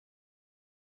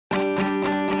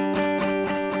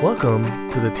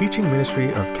Welcome to the teaching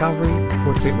ministry of Calvary,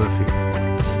 Port St. Lucie.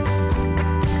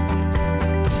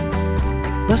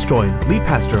 Let's join lead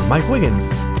pastor Mike Wiggins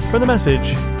for the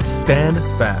message, Stand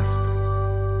Fast.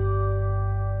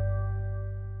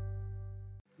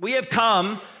 We have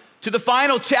come to the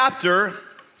final chapter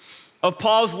of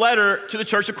Paul's letter to the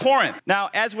church of Corinth.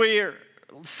 Now, as we're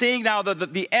seeing now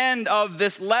the end of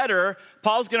this letter,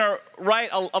 Paul's going to write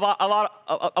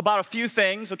about a few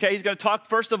things, okay? He's going to talk,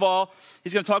 first of all,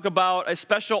 he's going to talk about a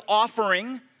special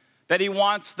offering that he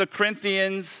wants the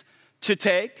Corinthians to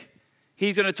take.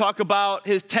 He's going to talk about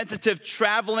his tentative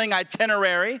traveling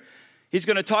itinerary. He's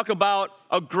going to talk about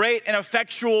a great and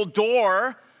effectual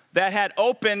door that had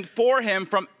opened for him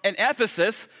in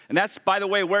Ephesus, and that's, by the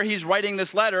way, where he's writing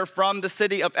this letter, from the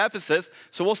city of Ephesus.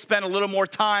 So we'll spend a little more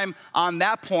time on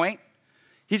that point.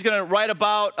 He's going to write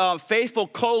about faithful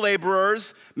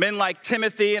co-laborers, men like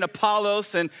Timothy and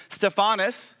Apollos and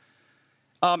Stephanas.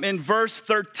 In verse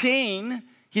 13,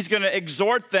 he's going to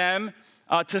exhort them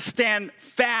to stand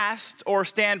fast or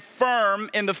stand firm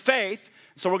in the faith.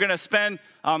 So we're going to spend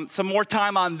some more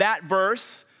time on that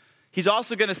verse. He's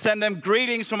also going to send them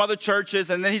greetings from other churches,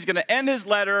 and then he's going to end his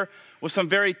letter with some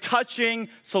very touching,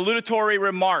 salutatory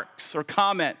remarks or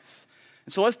comments.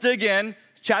 And so let's dig in,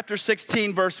 chapter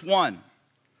 16, verse 1.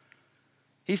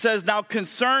 He says, "Now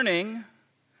concerning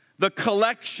the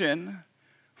collection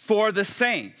for the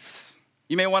saints,"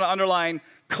 you may want to underline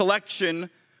collection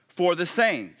for the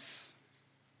saints,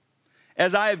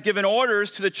 "as I have given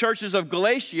orders to the churches of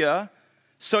Galatia,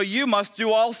 so you must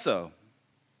do also.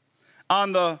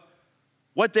 On the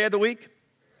what day of the week?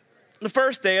 The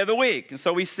first day of the week." And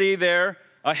so we see there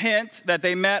a hint that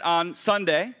they met on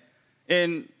Sunday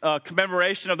in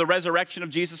commemoration of the resurrection of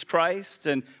Jesus Christ.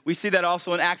 And we see that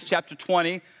also in Acts chapter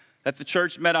 20, that the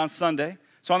church met on Sunday.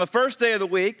 So on the first day of the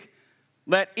week,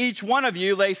 let each one of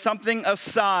you lay something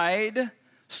aside,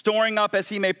 storing up as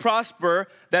he may prosper,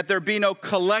 that there be no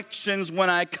collections when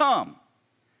I come.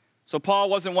 So Paul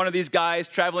wasn't one of these guys,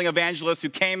 traveling evangelists, who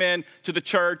came in to the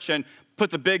church and put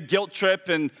the big guilt trip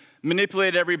and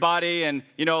manipulated everybody and,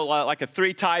 like a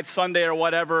 3-tithe Sunday or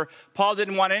whatever. Paul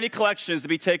didn't want any collections to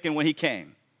be taken when he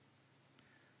came.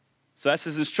 So that's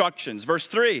his instructions. Verse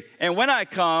 3, "And when I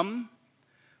come,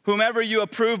 whomever you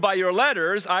approve by your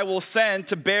letters, I will send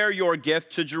to bear your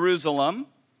gift to Jerusalem.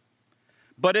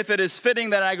 But if it is fitting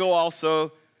that I go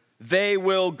also, they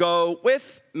will go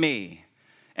with me."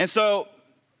 And so,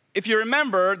 if you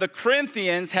remember, the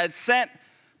Corinthians had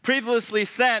previously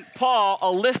sent Paul a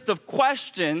list of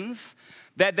questions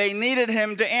that they needed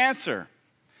him to answer.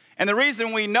 And the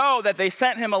reason we know that they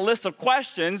sent him a list of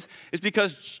questions is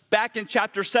because back in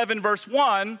chapter 7, verse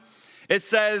 1, it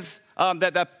says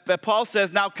that Paul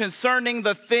says, "Now concerning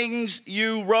the things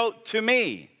you wrote to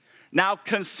me." Now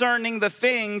concerning the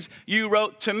things you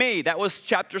wrote to me. That was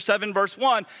chapter 7, verse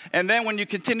 1. And then when you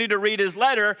continue to read his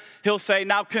letter, he'll say,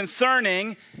 "Now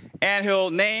concerning," and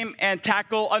he'll name and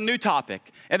tackle a new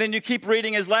topic. And then you keep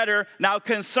reading his letter, "Now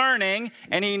concerning,"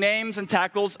 and he names and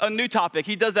tackles a new topic.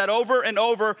 He does that over and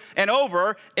over and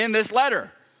over in this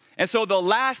letter. And so the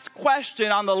last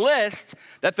question on the list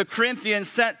that the Corinthians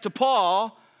sent to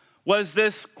Paul was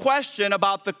this question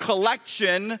about the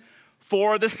collection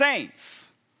for the saints.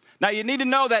 Now, you need to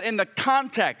know that in the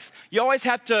context, you always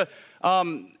have to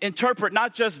interpret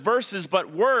not just verses,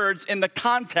 but words in the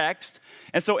context.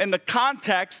 And so in the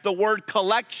context, the word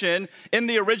collection in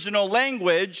the original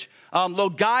language,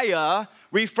 logia,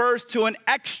 refers to an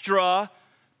extra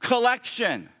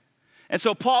collection. And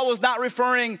so Paul was not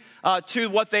referring to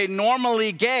what they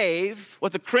normally gave,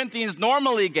 what the Corinthians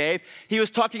normally gave. He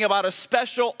was talking about a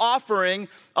special offering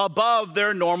above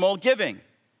their normal giving.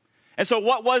 And so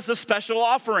what was the special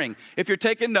offering? If you're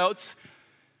taking notes,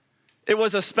 it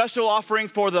was a special offering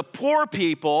for the poor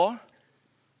people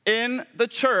in the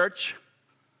church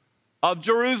of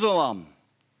Jerusalem.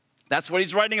 That's what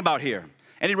he's writing about here.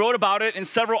 And he wrote about it in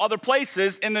several other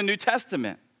places in the New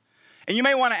Testament. And you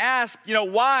may want to ask,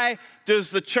 why does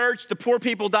the church, the poor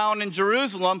people down in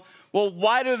Jerusalem,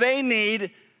 why do they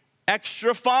need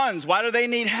extra funds? Why do they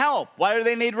need help? Why do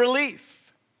they need relief?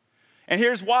 And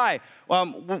here's why.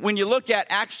 When you look at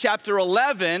Acts chapter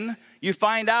 11, you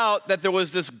find out that there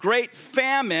was this great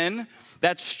famine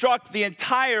that struck the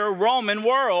entire Roman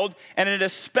world, and it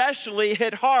especially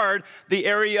hit hard the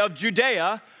area of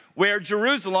Judea where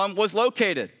Jerusalem was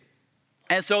located.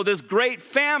 And so this great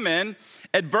famine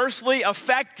adversely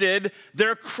affected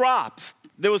their crops.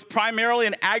 There was primarily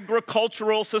an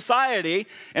agricultural society,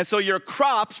 and so your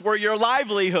crops were your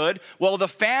livelihood. Well, the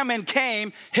famine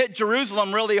came, hit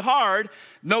Jerusalem really hard.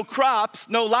 No crops,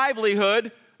 no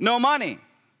livelihood, no money.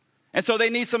 And so they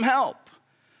need some help.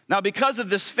 Now, because of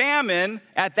this famine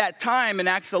at that time in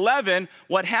Acts 11,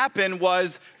 what happened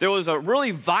was there was a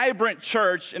really vibrant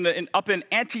church up in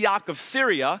Antioch of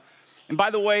Syria. And by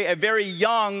the way, a very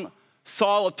young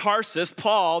Saul of Tarsus,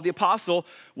 Paul, the apostle,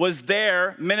 was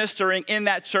there ministering in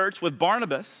that church with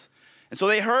Barnabas. And so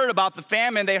they heard about the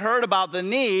famine, they heard about the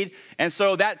need, and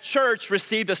so that church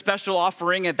received a special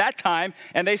offering at that time,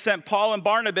 and they sent Paul and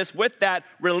Barnabas with that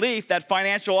relief, that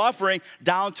financial offering,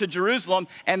 down to Jerusalem,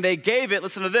 and they gave it,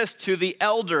 listen to this, to the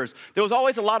elders. There was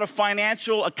always a lot of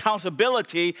financial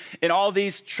accountability in all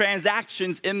these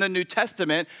transactions in the New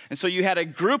Testament, and so you had a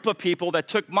group of people that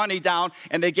took money down,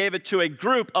 and they gave it to a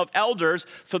group of elders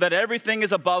so that everything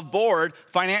is above board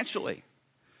financially.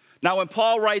 Now, when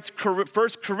Paul writes 1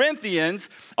 Corinthians,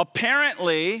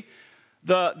 apparently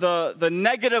the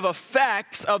negative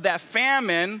effects of that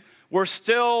famine were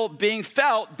still being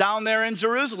felt down there in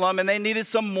Jerusalem, and they needed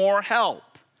some more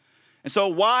help. And so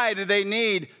why did they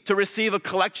need to receive a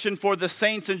collection for the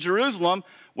saints in Jerusalem?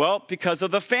 Well, because of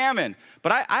the famine.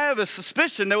 But I have a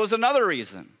suspicion there was another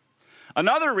reason.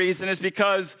 Another reason is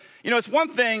because, it's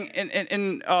one thing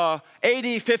in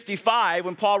AD 55,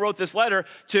 when Paul wrote this letter,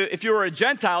 if you were a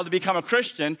Gentile to become a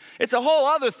Christian. It's a whole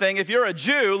other thing if you're a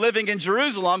Jew living in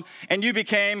Jerusalem and you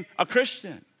became a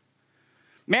Christian.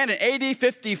 Man, in AD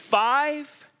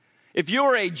 55, if you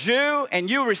were a Jew and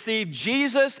you received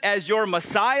Jesus as your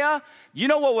Messiah, you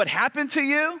know what would happen to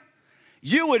you?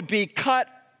 You would be cut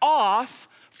off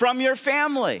from your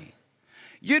family.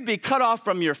 You'd be cut off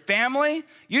from your family.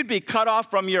 You'd be cut off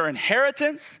from your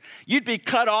inheritance. You'd be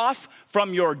cut off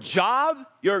from your job.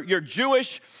 Your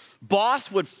Jewish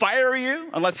boss would fire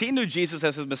you unless he knew Jesus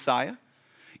as his Messiah.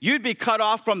 You'd be cut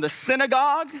off from the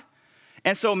synagogue.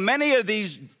 And so many of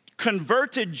these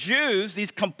converted Jews,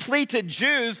 these completed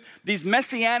Jews, these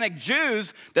Messianic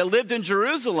Jews that lived in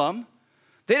Jerusalem,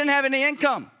 they didn't have any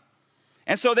income.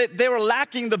 And so they were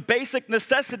lacking the basic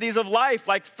necessities of life,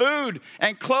 like food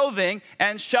and clothing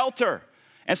and shelter.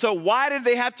 And so why did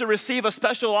they have to receive a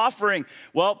special offering?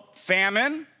 Well,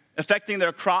 famine, affecting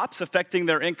their crops, affecting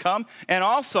their income, and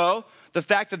also the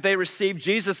fact that they received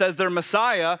Jesus as their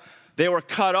Messiah, they were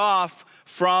cut off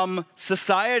from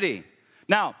society.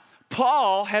 Now,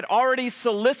 Paul had already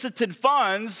solicited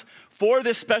funds for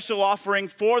this special offering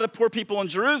for the poor people in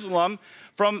Jerusalem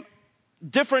from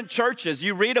different churches.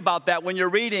 You read about that when you're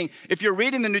reading. If you're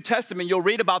reading the New Testament, you'll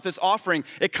read about this offering.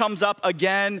 It comes up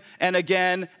again and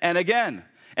again and again.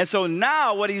 And so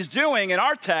now what he's doing in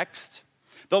our text,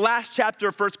 the last chapter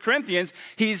of 1 Corinthians,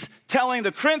 he's telling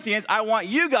the Corinthians, I want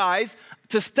you guys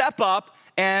to step up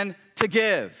and to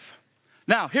give.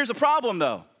 Now, here's a problem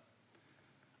though.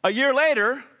 A year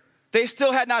later, they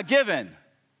still had not given.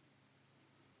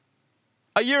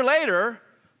 A year later,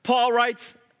 Paul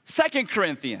writes 2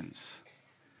 Corinthians.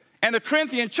 And the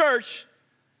Corinthian church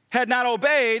had not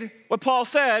obeyed what Paul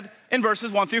said in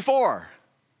verses 1 through 4.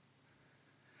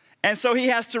 And so he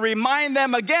has to remind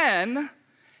them again,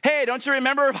 hey, don't you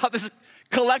remember about this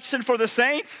collection for the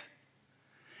saints?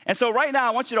 And so right now, I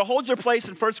want you to hold your place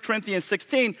in 1 Corinthians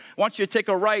 16. I want you to take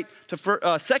a right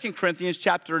to 2 Corinthians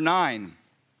chapter 9.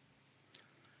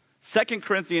 2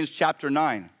 Corinthians chapter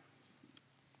 9.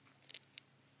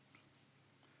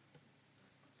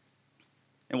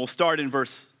 And we'll start in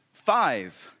verse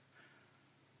 5.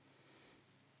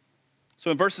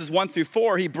 So in verses 1 through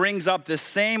 4, he brings up this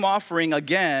same offering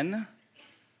again.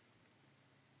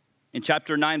 In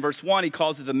chapter 9, verse 1, he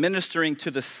calls it the ministering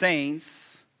to the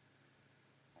saints.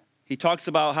 He talks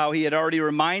about how he had already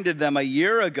reminded them a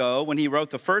year ago when he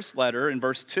wrote the first letter in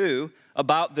verse 2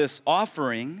 about this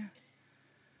offering.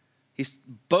 He's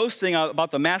boasting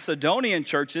about the Macedonian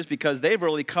churches because they've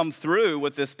really come through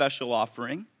with this special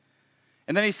offering.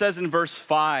 And then he says in verse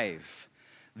 5,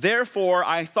 therefore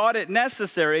I thought it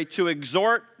necessary to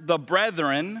exhort the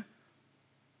brethren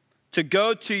to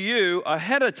go to you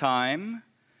ahead of time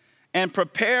and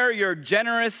prepare your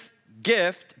generous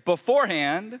gift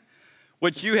beforehand,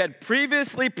 which you had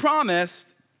previously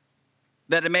promised,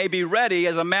 that it may be ready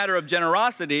as a matter of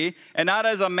generosity and not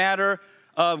as a matter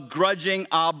of grudging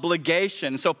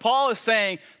obligation. So Paul is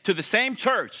saying to the same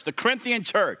church, the Corinthian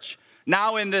church,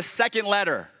 now in this second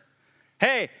letter,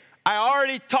 hey, I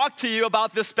already talked to you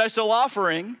about this special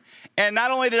offering, and not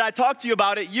only did I talk to you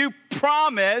about it, you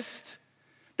promised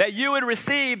that you would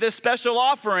receive this special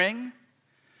offering,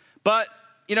 but,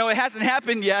 it hasn't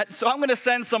happened yet, so I'm going to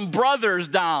send some brothers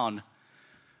down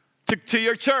to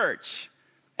your church,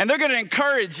 and they're going to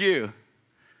encourage you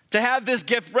to have this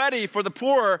gift ready for the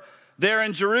poor there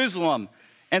in Jerusalem.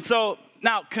 And so,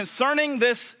 now, concerning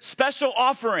this special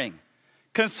offering,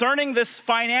 concerning this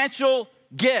financial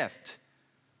gift,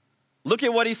 look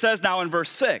at what he says now in verse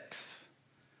 6.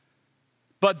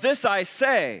 But this I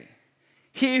say,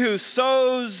 he who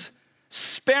sows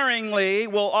sparingly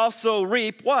will also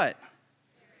reap what?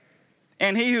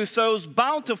 And he who sows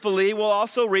bountifully will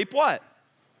also reap what?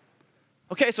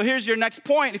 Okay, so here's your next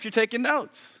point if you're taking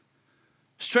notes.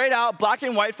 Straight out, black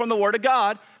and white from the Word of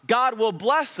God, God will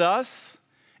bless us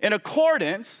in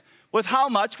accordance with how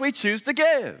much we choose to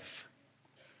give.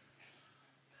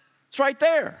 It's right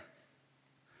there.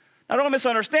 Now, don't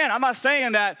misunderstand. I'm not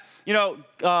saying that,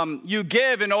 you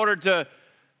give in order to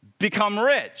become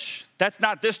rich. That's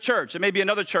not this church. It may be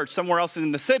another church somewhere else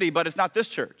in the city, but it's not this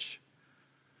church.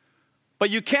 But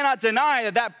you cannot deny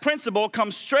that that principle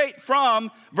comes straight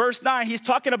from verse 9. He's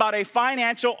talking about a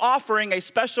financial offering, a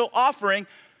special offering.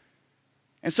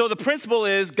 And so the principle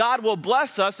is God will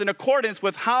bless us in accordance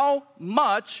with how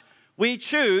much we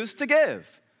choose to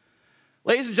give.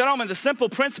 Ladies and gentlemen, the simple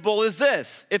principle is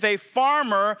this. If a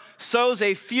farmer sows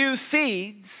a few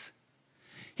seeds,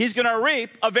 he's going to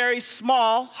reap a very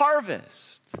small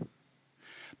harvest.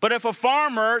 But if a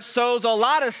farmer sows a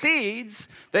lot of seeds,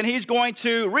 then he's going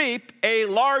to reap a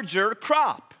larger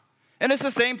crop. And it's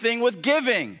the same thing with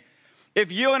giving.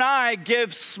 If you and I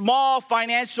give small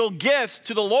financial gifts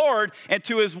to the Lord and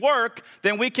to his work,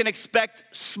 then we can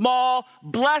expect small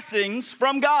blessings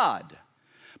from God.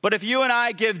 But if you and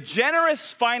I give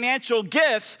generous financial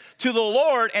gifts to the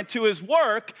Lord and to his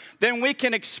work, then we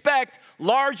can expect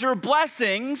larger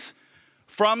blessings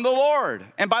from the Lord.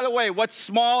 And by the way, what's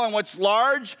small and what's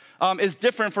large is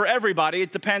different for everybody.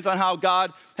 It depends on how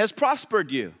God has prospered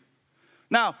you.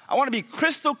 Now, I want to be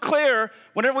crystal clear.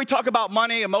 Whenever we talk about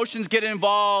money, emotions get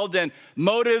involved and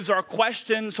motives are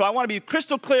questioned. So I want to be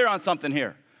crystal clear on something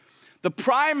here. The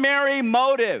primary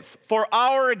motive for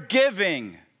our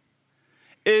giving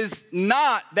is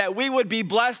not that we would be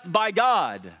blessed by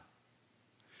God.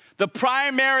 The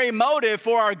primary motive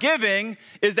for our giving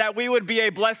is that we would be a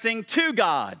blessing to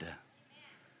God.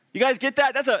 You guys get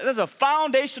that? That's a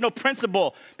foundational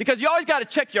principle because you always got to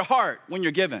check your heart when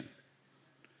you're giving.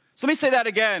 So let me say that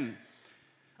again.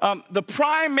 The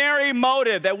primary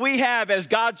motive that we have as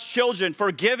God's children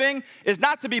for giving is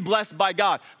not to be blessed by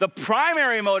God. The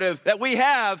primary motive that we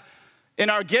have in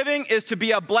our giving is to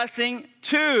be a blessing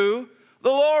to the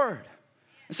Lord.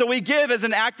 So we give as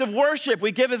an act of worship.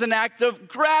 We give as an act of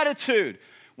gratitude.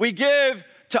 We give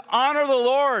to honor the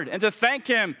Lord and to thank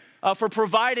him for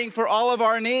providing for all of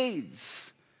our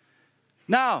needs.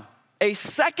 Now, a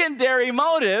secondary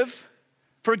motive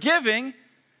for giving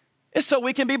is so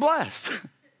we can be blessed.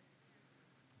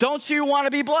 Don't you want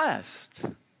to be blessed?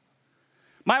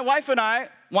 My wife and I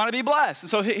want to be blessed. And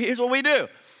so here's what we do.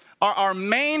 Our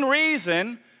main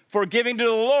reason for giving to the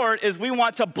Lord is we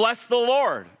want to bless the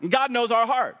Lord. And God knows our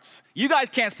hearts. You guys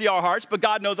can't see our hearts, but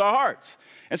God knows our hearts.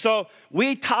 And so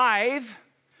we tithe,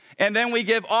 and then we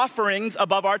give offerings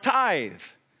above our tithe.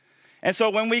 And so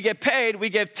when we get paid, we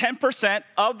give 10%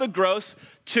 of the gross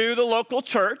to the local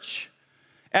church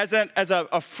as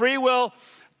a free will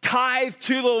tithe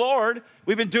to the Lord.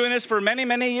 We've been doing this for many,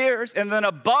 many years. And then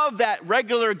above that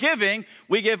regular giving,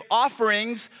 we give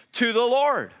offerings to the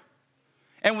Lord.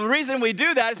 And the reason we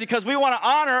do that is because we want to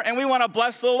honor and we want to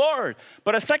bless the Lord.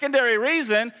 But a secondary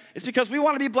reason is because we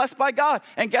want to be blessed by God.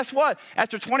 And guess what?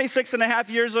 After 26 and a half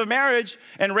years of marriage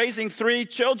and raising 3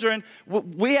 children,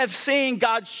 we have seen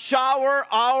God shower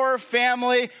our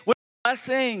family with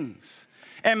blessings.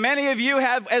 And many of you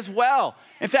have as well.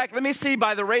 In fact, let me see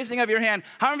by the raising of your hand,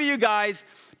 how many of you guys,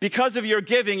 because of your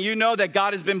giving, you know that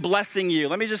God has been blessing you?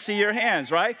 Let me just see your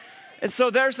hands, right? And so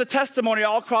there's the testimony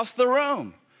all across the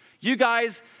room. You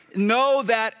guys know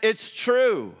that it's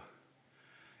true.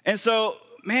 And so,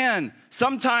 man,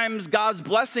 sometimes God's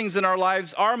blessings in our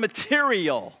lives are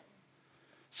material.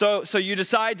 So you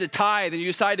decide to tithe and you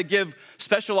decide to give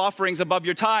special offerings above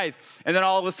your tithe. And then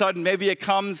all of a sudden, maybe it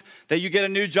comes that you get a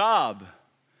new job.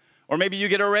 Or maybe you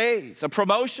get a raise, a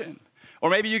promotion. Or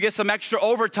maybe you get some extra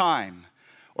overtime.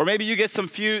 Or maybe you get some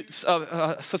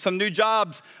new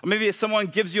jobs. Or maybe someone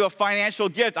gives you a financial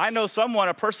gift. I know someone,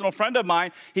 a personal friend of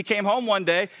mine, he came home one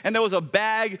day and there was a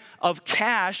bag of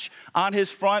cash on his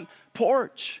front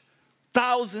porch.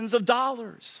 Thousands of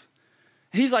dollars.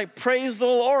 He's like, praise the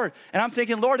Lord. And I'm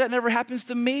thinking, Lord, that never happens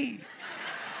to me.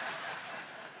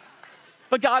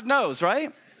 But God knows,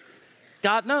 right?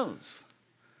 God knows.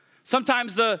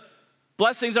 Sometimes the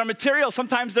blessings are material.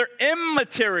 Sometimes they're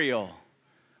immaterial.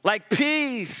 Like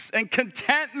peace and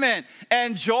contentment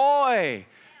and joy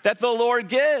that the Lord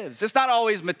gives. It's not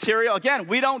always material. Again,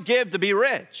 we don't give to be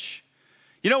rich.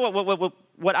 You know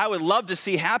what I would love to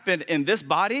see happen in this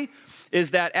body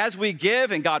is that as we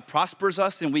give and God prospers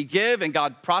us and we give and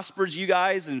God prospers you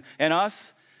guys and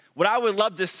us, what I would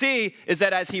love to see is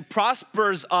that as he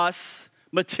prospers us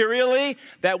materially,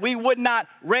 that we would not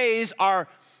raise our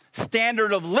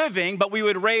standard of living, but we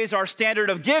would raise our standard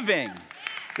of giving.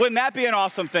 Wouldn't that be an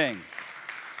awesome thing?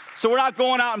 So we're not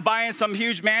going out and buying some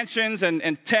huge mansions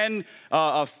and 10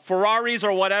 Ferraris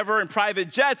or whatever and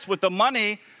private jets with the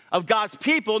money of God's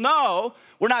people. No,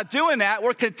 we're not doing that.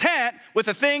 We're content with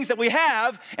the things that we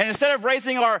have. And instead of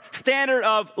raising our standard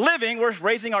of living, we're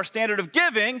raising our standard of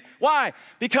giving. Why?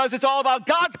 Because it's all about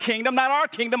God's kingdom, not our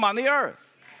kingdom on the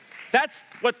earth. That's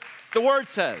what the word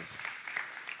says.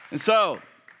 And so,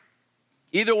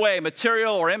 either way,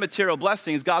 material or immaterial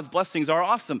blessings, God's blessings are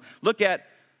awesome. Look at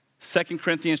 2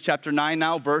 Corinthians chapter 9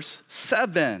 now, verse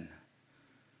 7.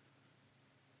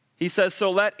 He says,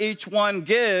 so let each one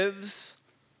gives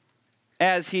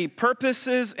as he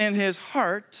purposes in his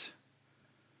heart,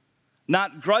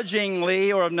 not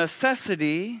grudgingly or of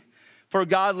necessity, for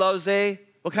God loves a,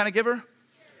 what kind of giver?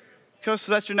 So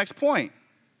that's your next point.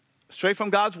 Straight from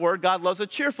God's word, God loves a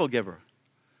cheerful giver.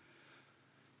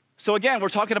 So again, we're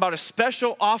talking about a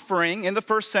special offering in the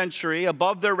first century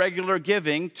above their regular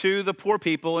giving to the poor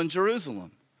people in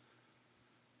Jerusalem.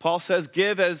 Paul says,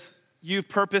 give as you've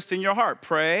purposed in your heart.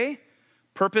 Pray,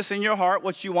 purpose in your heart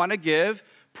what you want to give.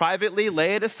 Privately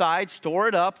lay it aside, store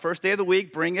it up. First day of the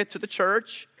week, bring it to the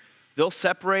church. They'll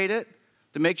separate it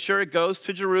to make sure it goes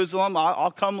to Jerusalem.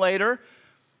 I'll come later,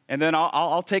 and then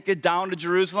I'll take it down to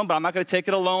Jerusalem, but I'm not going to take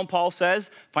it alone, Paul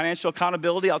says. Financial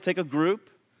accountability, I'll take a group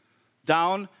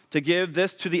down to give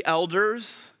this to the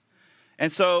elders.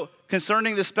 And so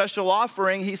concerning the special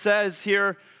offering, he says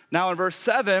here now in verse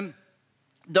 7,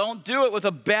 don't do it with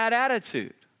a bad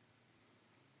attitude.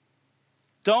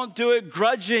 Don't do it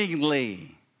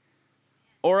grudgingly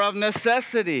or of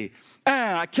necessity.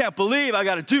 I can't believe I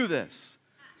got to do this.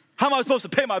 How am I supposed to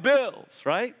pay my bills,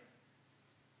 right?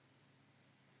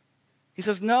 He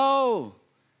says, no.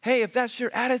 Hey, if that's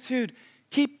your attitude,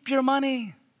 keep your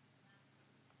money.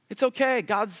 It's okay.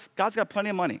 God's got plenty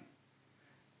of money.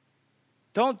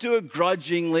 Don't do it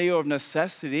grudgingly or of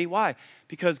necessity. Why?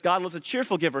 Because God loves a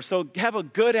cheerful giver. So have a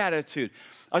good attitude,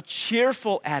 a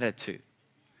cheerful attitude.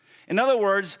 In other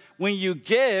words, when you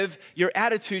give, your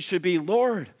attitude should be,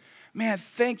 Lord, man,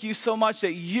 thank you so much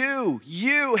that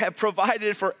you have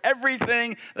provided for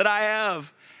everything that I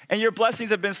have. And your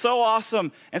blessings have been so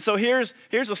awesome. And so here's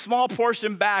a small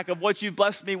portion back of what you've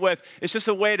blessed me with. It's just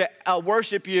a way to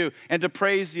worship you and to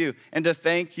praise you and to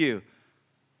thank you.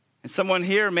 And someone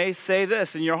here may say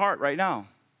this in your heart right now.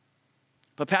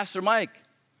 But Pastor Mike,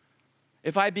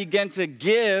 if I begin to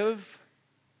give,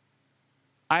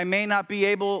 I may not be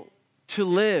able to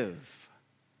live.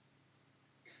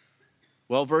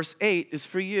 Well, verse 8 is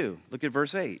for you. Look at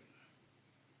verse 8.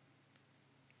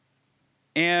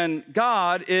 And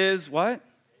God is what?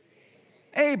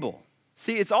 Able.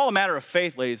 See, it's all a matter of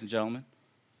faith, ladies and gentlemen.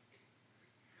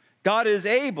 God is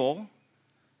able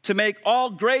to make all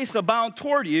grace abound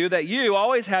toward you, that you,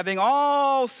 always having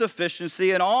all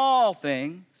sufficiency in all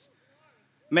things,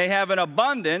 may have an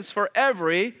abundance for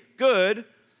every good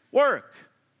work.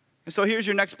 And so here's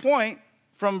your next point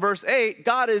from verse 8.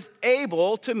 God is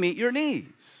able to meet your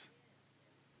needs.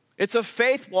 It's a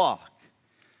faith walk.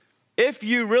 If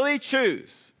you really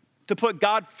choose to put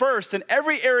God first in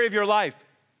every area of your life,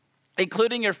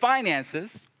 including your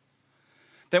finances,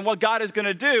 then what God is going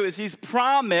to do is he's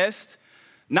promised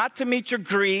not to meet your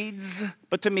greeds,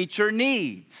 but to meet your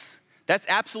needs. That's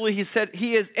absolutely, he said,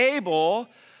 he is able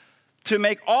to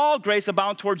make all grace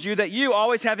abound towards you, that you,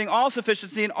 always having all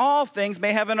sufficiency in all things,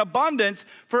 may have an abundance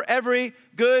for every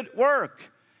good work.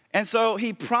 And so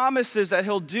he promises that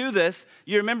he'll do this.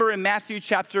 You remember in Matthew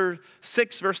chapter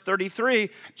 6, verse 33,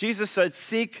 Jesus said,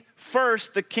 seek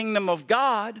first the kingdom of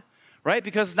God, right?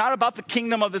 Because it's not about the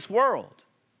kingdom of this world.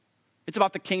 It's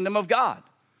about the kingdom of God.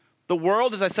 The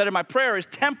world, as I said in my prayer, is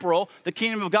temporal. The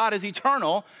kingdom of God is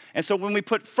eternal. And so when we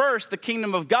put first the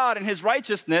kingdom of God and his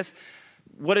righteousness,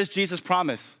 what does Jesus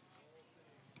promise?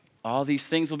 All these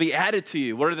things will be added to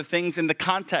you. What are the things in the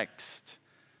context?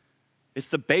 It's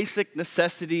the basic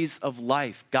necessities of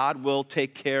life. God will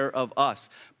take care of us,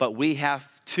 but we have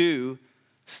to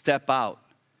step out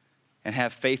and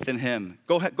have faith in him.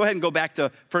 Go ahead and go back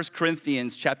to 1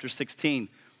 Corinthians chapter 16.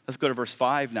 Let's go to verse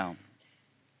 5 now.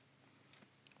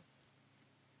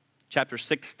 Chapter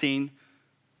 16,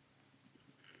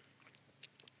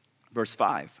 verse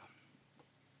 5.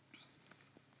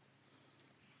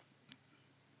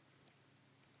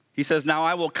 He says, now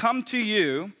I will come to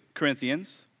you,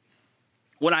 Corinthians,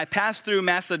 when I pass through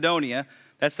Macedonia.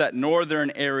 That's that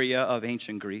northern area of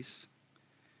ancient Greece.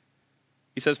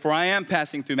 He says, for I am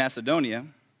passing through Macedonia.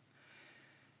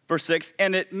 Verse 6,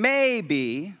 and it may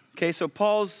be, okay, so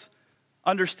Paul's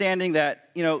understanding that,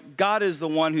 God is the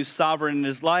one who's sovereign in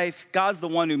his life. God's the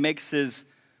one who makes his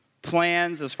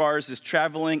plans as far as his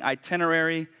traveling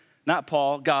itinerary, not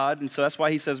Paul, God. And so that's why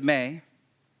he says may.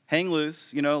 Hang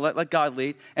loose, let God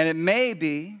lead. And it may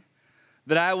be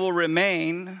that I will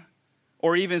remain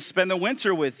or even spend the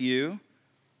winter with you,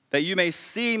 that you may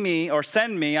see me or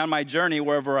send me on my journey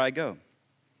wherever I go.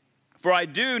 For I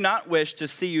do not wish to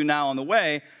see you now on the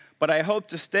way, but I hope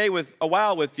to stay a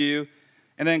while with you.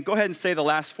 And then go ahead and say the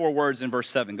last 4 words in verse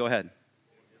 7. Go ahead.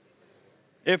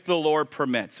 If the Lord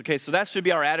permits. Okay, so that should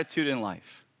be our attitude in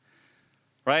life,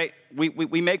 right?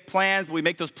 We make plans, but we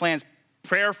make those plans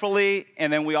prayerfully,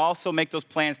 and then we also make those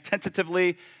plans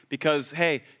tentatively because,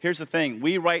 hey, here's the thing.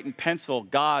 We write in pencil,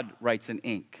 God writes in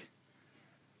ink.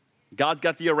 God's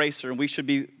got the eraser, and we should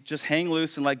be just hang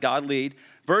loose and let God lead.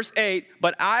 Verse 8,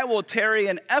 but I will tarry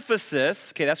in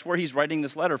Ephesus. Okay, that's where he's writing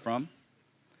this letter from.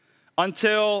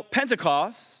 Until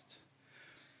Pentecost.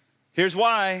 Here's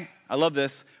why. I love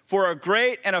this. For a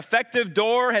great and effective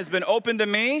door has been opened to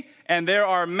me, and there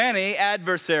are many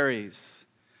adversaries.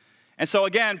 And so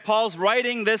again, Paul's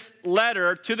writing this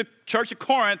letter to the church of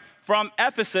Corinth from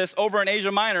Ephesus over in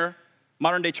Asia Minor,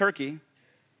 modern-day Turkey.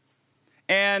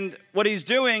 And what he's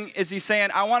doing is he's saying,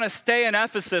 I want to stay in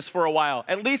Ephesus for a while,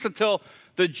 at least until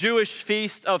the Jewish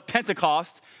feast of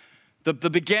Pentecost, the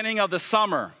beginning of the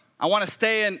summer. I want to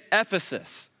stay in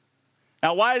Ephesus.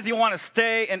 Now, why does he want to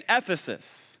stay in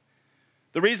Ephesus?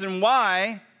 The reason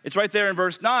why, it's right there in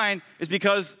verse 9, is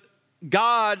because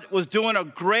God was doing a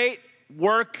great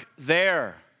work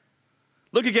there.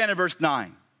 Look again at verse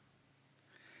 9.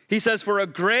 He says, for a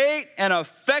great and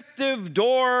effective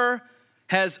door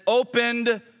has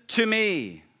opened to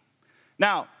me.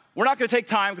 Now, we're not going to take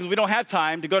time because we don't have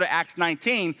time to go to Acts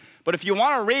 19, but if you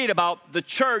want to read about the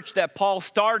church that Paul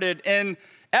started in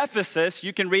Ephesus,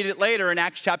 you can read it later in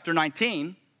Acts chapter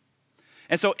 19.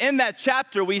 And so in that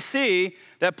chapter, we see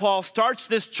that Paul starts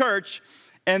this church,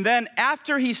 and then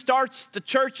after he starts the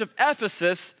church of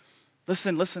Ephesus,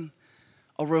 listen,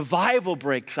 a revival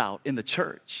breaks out in the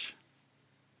church.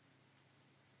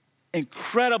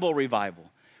 Incredible revival.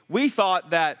 We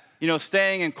thought that,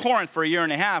 staying in Corinth for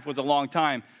 1.5 years was a long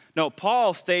time. No,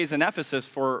 Paul stays in Ephesus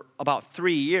for about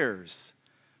 3 years.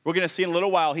 We're going to see in a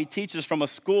little while, he teaches from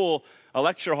a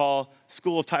lecture hall,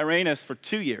 school of Tyrannus for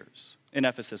 2 years in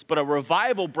Ephesus. But a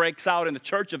revival breaks out in the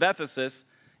church of Ephesus,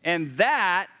 and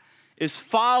that is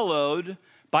followed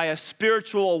by a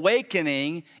spiritual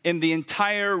awakening in the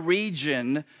entire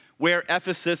region where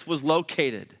Ephesus was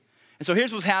located. And so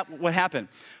here's what happened.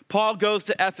 Paul goes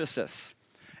to Ephesus,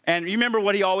 and you remember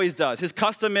what he always does. His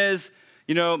custom is,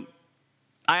 I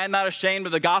am not ashamed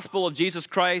of the gospel of Jesus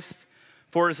Christ,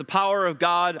 for it is the power of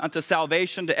God unto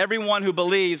salvation to everyone who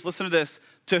believes. Listen to this.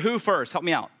 To who first? Help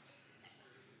me out.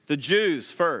 The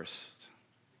Jews first,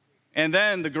 and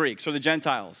then the Greeks or the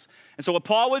Gentiles. And so what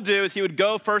Paul would do is he would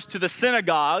go first to the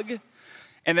synagogue,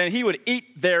 and then he would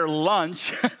eat their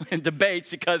lunch in debates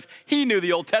because he knew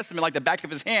the Old Testament like the back of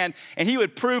his hand, and he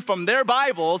would prove from their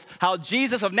Bibles how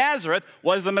Jesus of Nazareth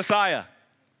was the Messiah.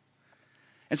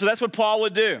 And so that's what Paul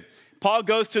would do. Paul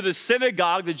goes to the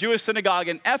synagogue, the Jewish synagogue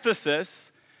in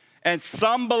Ephesus, and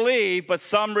some believe, but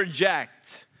some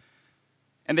reject.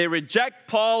 And they reject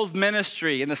Paul's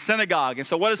ministry in the synagogue. And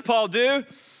so what does Paul do?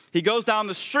 He goes down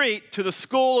the street to the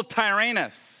school of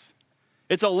Tyrannus.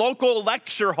 It's a local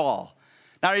lecture hall.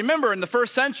 Now remember, in the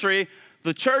first century,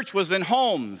 the church was in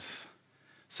homes.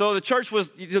 So the church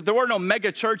there were no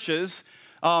mega churches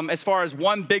as far as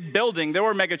one big building. There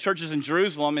were mega churches in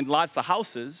Jerusalem and lots of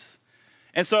houses.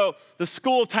 And so the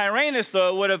school of Tyrannus,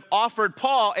 though, would have offered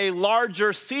Paul a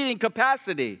larger seating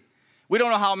capacity. We don't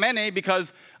know how many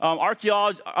because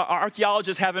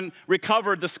archaeologists haven't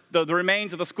recovered the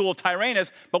remains of the school of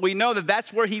Tyrannus, but we know that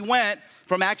that's where he went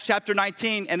from Acts chapter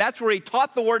 19, and that's where he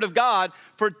taught the word of God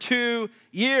for 2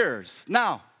 years.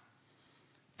 Now,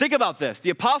 think about this. The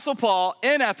Apostle Paul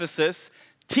in Ephesus,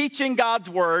 teaching God's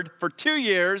word for 2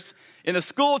 years in the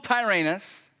school of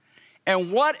Tyrannus,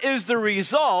 and what is the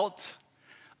result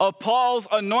of Paul's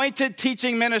anointed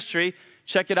teaching ministry?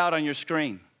 Check it out on your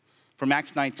screen from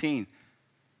Acts 19.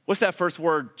 What's that first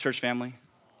word, church family?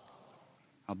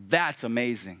 Oh, that's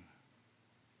amazing.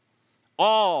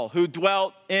 All who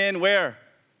dwelt in where?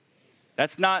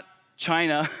 That's not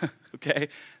China, okay?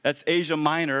 That's Asia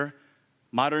Minor,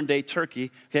 modern-day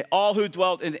Turkey. Okay, all who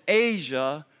dwelt in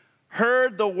Asia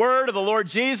heard the word of the Lord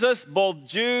Jesus, both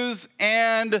Jews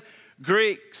and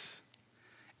Greeks.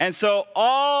 And so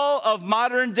all of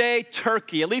modern-day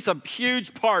Turkey, at least a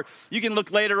huge part, you can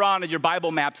look later on at your Bible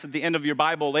maps at the end of your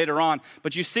Bible later on,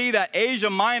 but you see that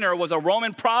Asia Minor was a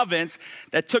Roman province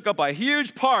that took up a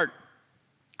huge part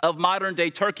of modern day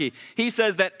Turkey. He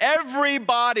says that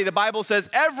everybody, the Bible says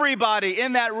everybody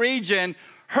in that region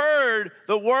heard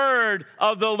the word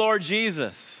of the Lord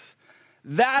Jesus.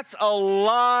 That's a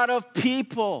lot of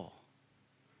people.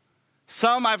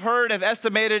 Some I've heard have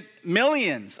estimated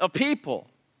millions of people,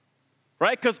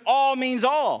 right? Because all means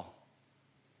all.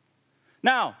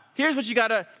 Now, here's what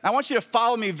I want you to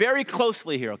follow me very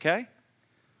closely here, okay?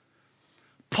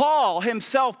 Paul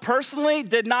himself personally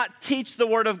did not teach the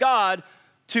word of God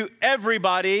to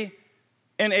everybody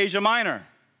in Asia Minor.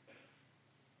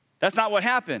 That's not what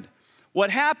happened. What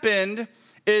happened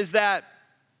is that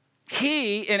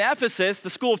he, in Ephesus, the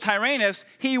school of Tyrannus,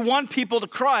 he won people to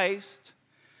Christ,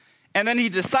 and then he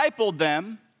discipled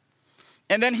them,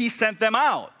 and then he sent them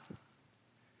out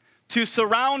to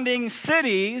surrounding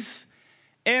cities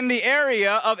in the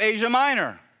area of Asia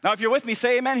Minor. Now, if you're with me,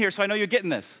 say amen here so I know you're getting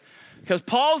this. Because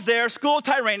Paul's there, school of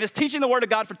Tyrannus, teaching the word of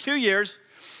God for 2 years,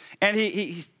 and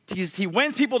he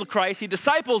wins people to Christ, he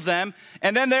disciples them,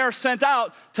 and then they are sent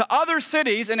out to other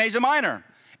cities in Asia Minor.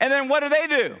 And then what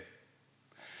do?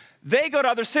 They go to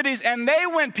other cities and they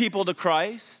win people to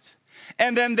Christ,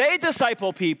 and then they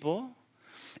disciple people,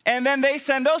 and then they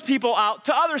send those people out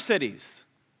to other cities.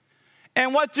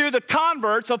 And what do the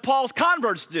converts of Paul's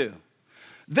converts do?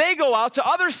 They go out to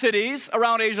other cities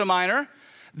around Asia Minor,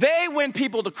 they win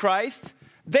people to Christ,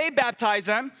 they baptize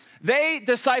them, they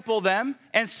disciple them,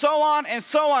 and so on and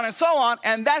so on and so on.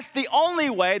 And that's the only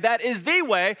way, that is the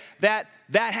way that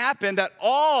happened, that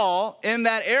all in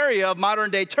that area of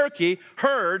modern day Turkey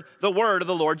heard the word of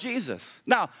the Lord Jesus.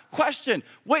 Now, question,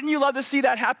 wouldn't you love to see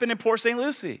that happen in Port St.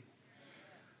 Lucie?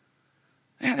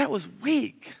 Man, that was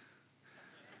weak.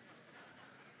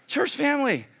 Church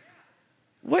family,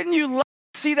 wouldn't you love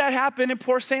to see that happen in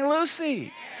Port St.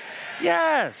 Lucie?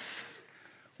 Yes.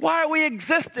 Why are we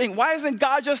existing? Why doesn't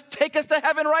God just take us to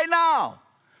heaven right now?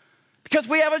 Because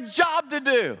we have a job to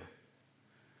do.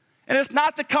 And it's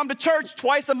not to come to church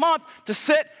twice a month to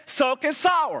sit, soak, and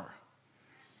sour.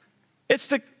 It's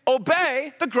to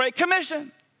obey the Great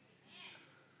Commission.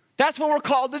 That's what we're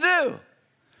called to do.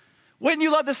 Wouldn't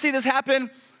you love to see this happen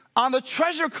on the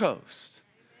Treasure Coast?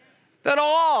 That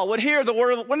all would hear the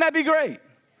word. Wouldn't that be great?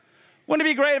 Wouldn't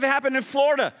it be great if it happened in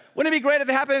Florida? Wouldn't it be great if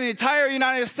it happened in the entire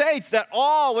United States, that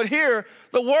all would hear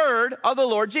the word of the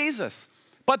Lord Jesus?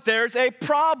 But there's a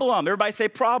problem. Everybody say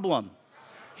problem.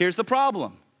 Here's the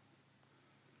problem.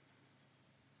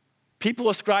 People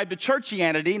ascribe to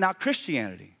churchianity, not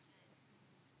Christianity.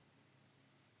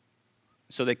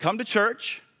 So they come to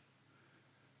church.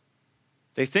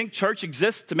 They think church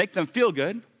exists to make them feel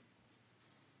good.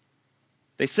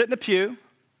 They sit in a pew.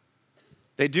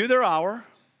 They do their hour.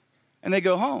 And they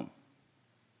go home.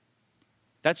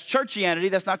 That's churchianity,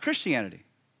 that's not Christianity.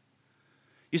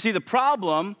 You see, the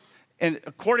problem, and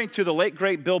according to the late,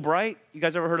 great Bill Bright, you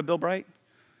guys ever heard of Bill Bright?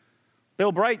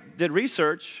 Bill Bright did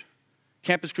research,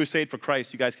 Campus Crusade for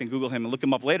Christ, you guys can Google him and look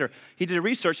him up later. He did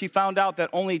research, he found out that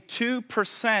only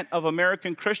 2% of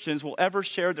American Christians will ever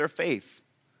share their faith.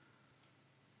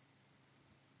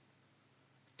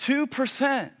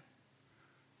 2%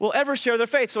 will ever share their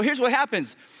faith. So here's what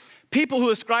happens. People who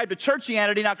ascribe to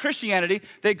churchianity, not Christianity,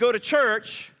 they go to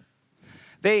church,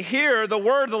 they hear the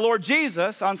word of the Lord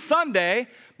Jesus on Sunday,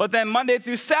 but then Monday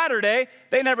through Saturday,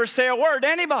 they never say a word to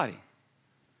anybody.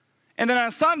 And then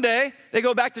on Sunday, they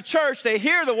go back to church, they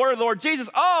hear the word of the Lord Jesus.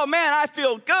 Oh man, I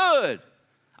feel good.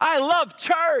 I love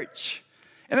church.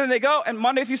 And then they go, and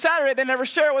Monday through Saturday, they never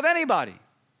share it with anybody.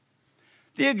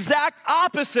 The exact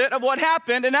opposite of what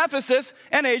happened in Ephesus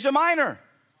and Asia Minor.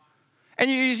 And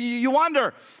you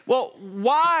wonder, well,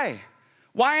 why?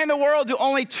 Why in the world do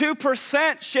only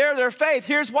 2% share their faith?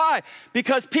 Here's why.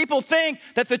 Because people think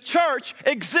that the church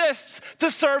exists to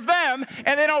serve them,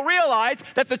 and they don't realize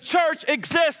that the church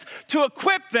exists to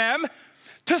equip them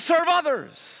to serve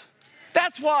others.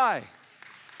 That's why.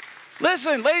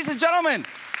 Listen, ladies and gentlemen,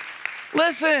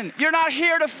 listen, you're not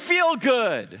here to feel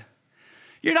good.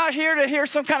 You're not here to hear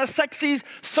some kind of sexy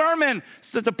sermon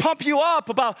to pump you up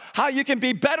about how you can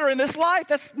be better in this life.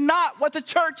 That's not what the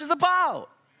church is about.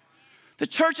 The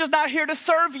church is not here to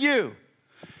serve you.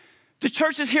 The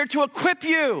church is here to equip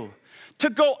you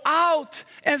to go out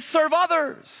and serve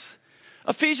others.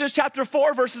 Ephesians chapter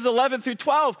 4, verses 11 through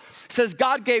 12 says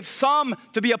God gave some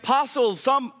to be apostles,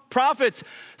 some prophets,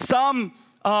 some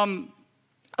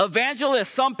evangelists,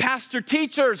 some pastor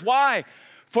teachers. Why?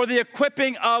 For the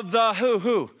equipping of the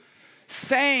who?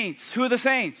 Saints. Who are the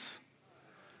saints?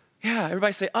 Yeah,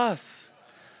 everybody say us.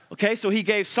 Okay, so he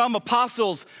gave some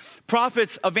apostles,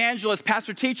 prophets, evangelists,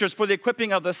 pastor teachers for the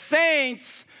equipping of the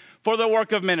saints for the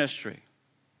work of ministry.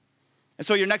 And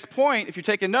so your next point, if you're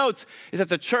taking notes, is that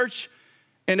the church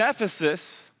in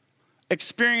Ephesus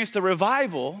experienced a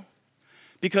revival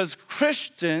because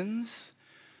Christians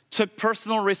took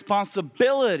personal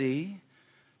responsibility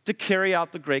to carry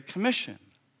out the Great Commission.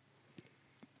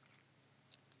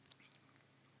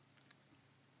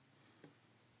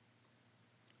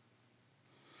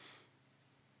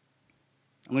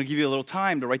 I'm going to give you a little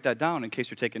time to write that down in case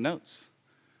you're taking notes.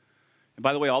 And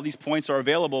by the way, all these points are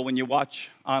available when you watch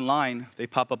online. They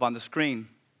pop up on the screen.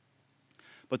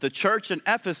 But the church in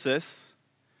Ephesus,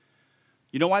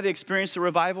 you know why they experienced a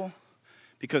revival?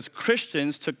 Because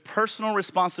Christians took personal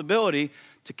responsibility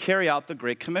to carry out the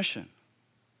Great Commission.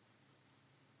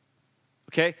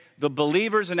 Okay? The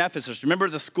believers in Ephesus, remember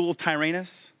the school of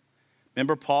Tyrannus?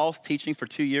 Remember Paul's teaching for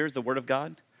 2 years, the Word of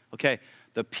God? Okay,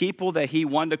 the people that he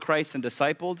won to Christ and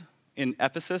discipled in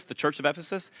Ephesus, the church of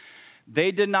Ephesus,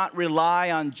 they did not rely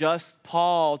on just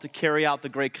Paul to carry out the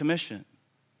Great Commission.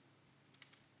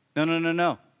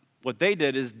 No. What they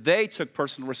did is they took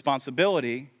personal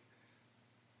responsibility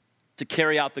to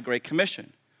carry out the Great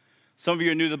Commission. Some of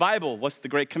you are new to the Bible. What's the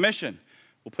Great Commission?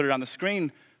 We'll put it on the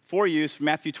screen for you. It's from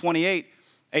Matthew 28,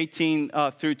 18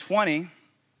 through 20.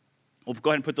 We'll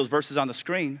go ahead and put those verses on the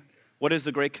screen. What is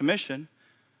the Great Commission?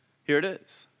 Here it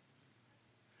is.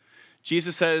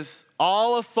 Jesus says,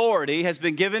 all authority has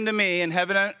been given to me in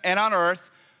heaven and on earth.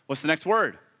 What's the next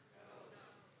word?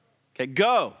 Okay,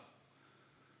 go.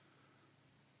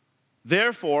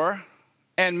 Therefore,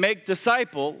 and make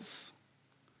disciples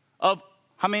of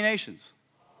how many nations?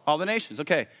 All the nations.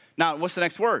 Okay, now what's the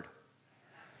next word?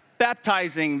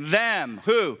 Baptizing them.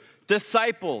 Who?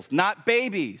 Disciples, not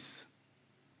babies.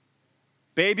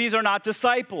 Babies are not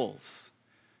disciples.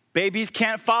 Babies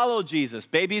can't follow Jesus.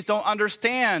 Babies don't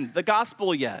understand the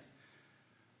gospel yet.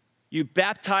 You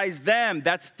baptize them.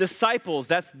 That's disciples.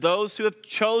 That's those who have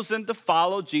chosen to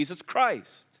follow Jesus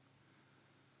Christ.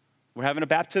 We're having a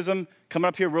baptism coming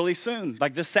up here really soon,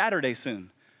 like this Saturday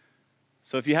soon.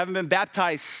 So if you haven't been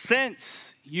baptized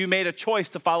since you made a choice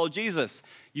to follow Jesus,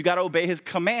 you got to obey his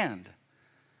command.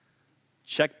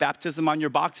 Check baptism on your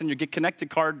box and your Get Connected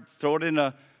card. Throw it in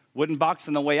a wooden box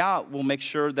on the way out. We'll make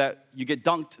sure that you get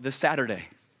dunked this Saturday.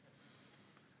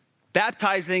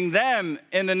 Baptizing them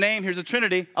in the name, here's the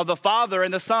Trinity, of the Father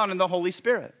and the Son and the Holy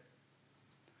Spirit.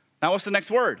 Now what's the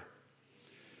next word?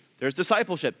 There's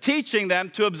discipleship. Teaching them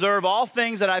to observe all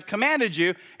things that I've commanded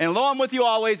you, and lo, I'm with you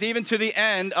always, even to the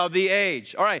end of the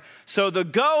age. All right, so the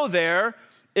go there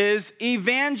is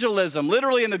evangelism.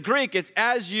 Literally in the Greek, it's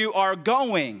as you are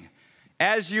going,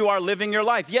 as you are living your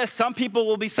life. Yes, some people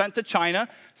will be sent to China.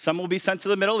 Some will be sent to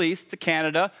the Middle East, to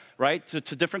Canada, right,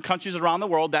 to different countries around the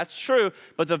world. That's true.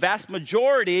 But the vast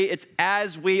majority, it's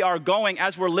as we are going,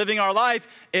 as we're living our life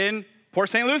in Port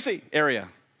St. Lucie area,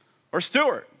 or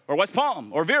Stewart, or West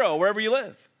Palm, or Vero, wherever you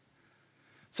live.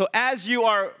 So as you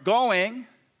are going,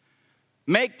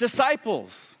 make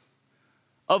disciples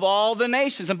of all the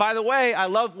nations. And by the way,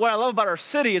 what I love about our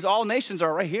city is all nations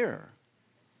are right here.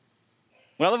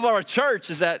 What I love about our church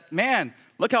is that, man,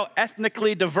 look how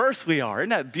ethnically diverse we are. Isn't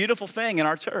that a beautiful thing in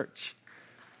our church?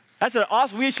 That's an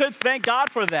awesome, we should thank God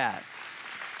for that.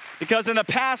 Because in the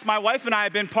past, my wife and I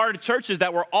have been part of churches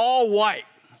that were all white.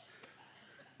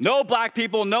 No black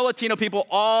people, no Latino people,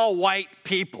 all white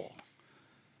people.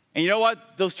 And you know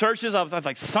what? Those churches, I was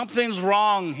like, something's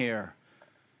wrong here.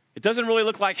 It doesn't really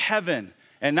look like heaven.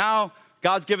 And now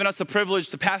God's given us the privilege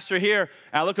to pastor here.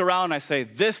 And I look around and I say,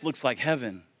 this looks like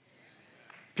heaven.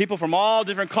 People from all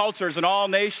different cultures and all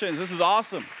nations. This is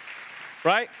awesome,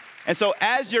 right? And so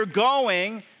as you're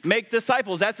going, make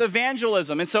disciples. That's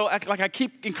evangelism. And so like I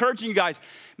keep encouraging you guys,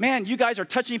 man, you guys are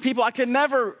touching people I could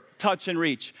never touch and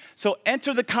reach. So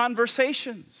enter the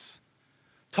conversations.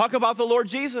 Talk about the Lord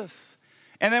Jesus.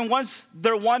 And then once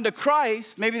they're won to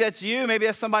Christ, maybe that's you, maybe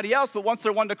that's somebody else, but once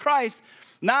they're won to Christ,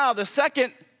 now the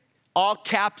second all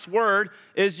caps word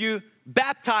is you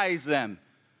baptize them.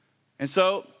 And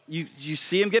so you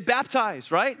see them get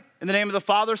baptized, right? In the name of the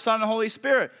Father, Son, and Holy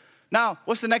Spirit. Now,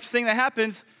 what's the next thing that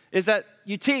happens is that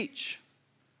you teach.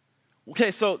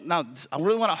 Okay, so now I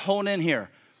really want to hone in here.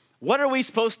 What are we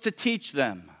supposed to teach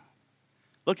them?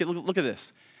 Look at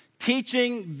this.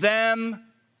 Teaching them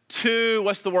to,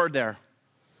 what's the word there?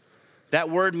 That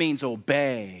word means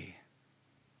obey.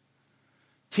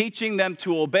 Teaching them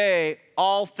to obey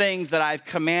all things that I've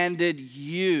commanded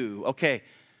you. Okay,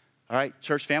 all right,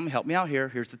 church family, help me out here.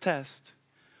 Here's the test.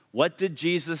 What did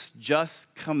Jesus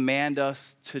just command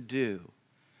us to do?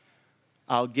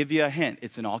 I'll give you a hint.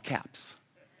 It's in all caps.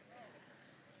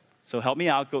 So help me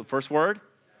out. Go first word,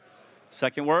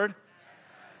 second word,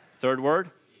 third word.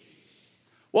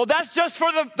 Well, that's just for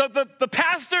the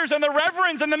pastors and the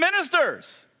reverends and the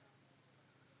ministers.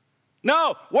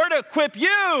 No, we're to equip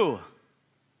you.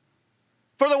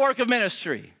 for the work of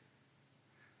ministry.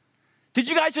 Did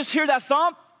you guys just hear that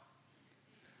thump?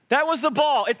 That was the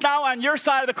ball. It's now on your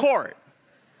side of the court.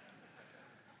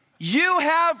 You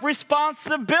have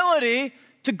responsibility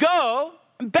to go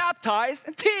and baptize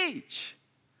and teach.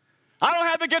 I don't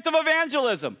have the gift of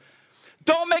evangelism.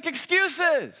 Don't make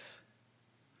excuses.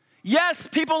 Yes,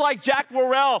 people like Jack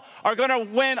Worrell are going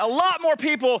to win a lot more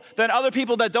people than other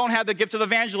people that don't have the gift of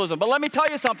evangelism. But let me tell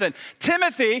you something.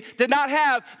 Timothy did not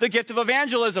have the gift of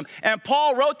evangelism. And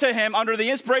Paul wrote to him under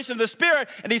the inspiration of the Spirit,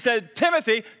 and he said,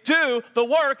 Timothy, do the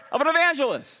work of an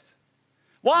evangelist.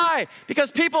 Why?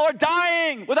 Because people are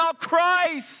dying without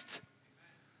Christ.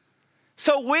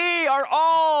 So we are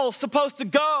all supposed to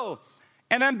go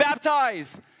and then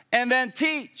baptize and then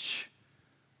teach.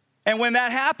 And when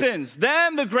that happens,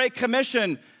 then the Great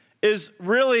Commission is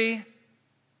really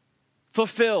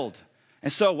fulfilled.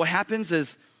 And so what happens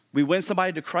is we win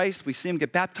somebody to Christ, we see them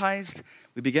get baptized,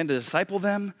 we begin to disciple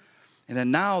them, and then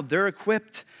now they're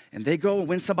equipped, and they go and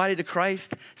win somebody to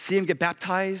Christ, see them get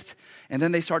baptized, and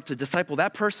then they start to disciple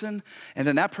that person, and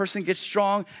then that person gets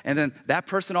strong, and then that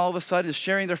person all of a sudden is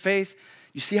sharing their faith.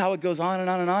 You see how it goes on and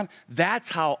on and on?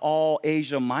 That's how all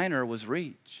Asia Minor was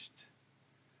reached.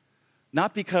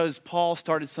 Not because Paul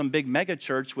started some big mega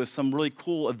church with some really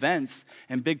cool events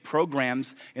and big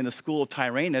programs in the school of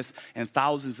Tyrannus and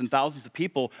thousands of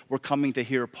people were coming to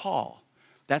hear Paul.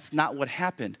 That's not what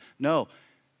happened. No,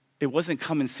 it wasn't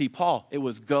come and see Paul. It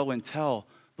was go and tell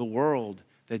the world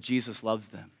that Jesus loves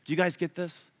them. Do you guys get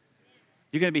this?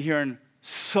 You're going to be hearing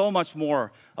so much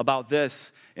more about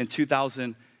this in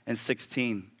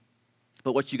 2016.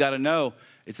 But what you got to know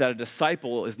is that a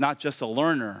disciple is not just a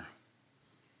learner.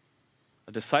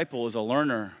 A disciple is a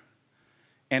learner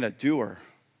and a doer,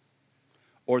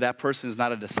 or that person is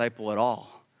not a disciple at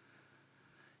all.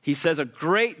 He says a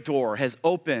great door has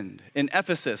opened in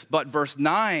Ephesus, but verse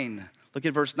 9, look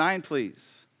at verse 9,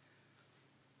 please.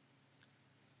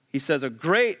 He says a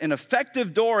great and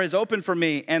effective door has opened for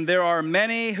me, and there are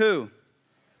many who?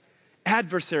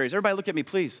 Adversaries. Everybody look at me,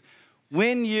 please.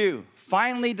 When you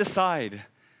finally decide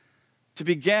to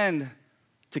begin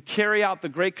to carry out the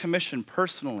Great Commission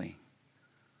personally,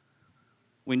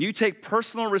 when you take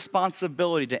personal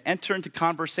responsibility to enter into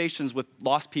conversations with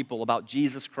lost people about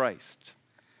Jesus Christ,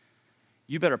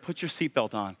 you better put your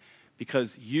seatbelt on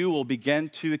because you will begin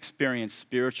to experience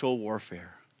spiritual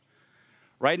warfare.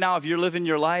 Right now, if you're living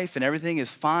your life and everything is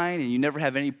fine and you never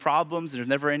have any problems and there's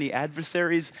never any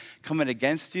adversaries coming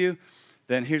against you,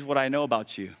 then here's what I know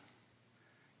about you.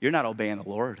 You're not obeying the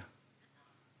Lord.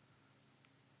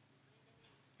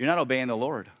 You're not obeying the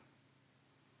Lord.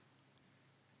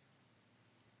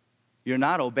 You're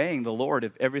not obeying the Lord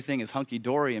if everything is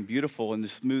hunky-dory and beautiful and the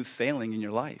smooth sailing in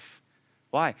your life.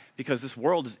 Why? Because this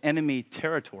world is enemy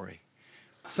territory.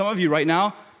 Some of you right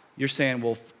now, you're saying,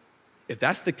 well, if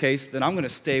that's the case, then I'm going to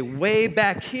stay way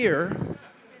back here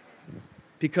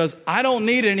because I don't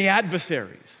need any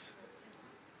adversaries.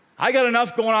 I got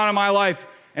enough going on in my life,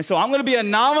 and so I'm going to be a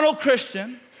nominal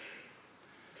Christian.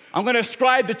 I'm going to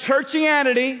ascribe to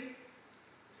churchianity.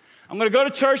 I'm going to go to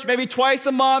church maybe twice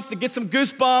a month to get some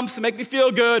goosebumps to make me feel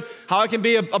good, how I can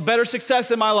be a better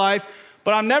success in my life.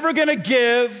 But I'm never going to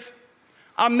give.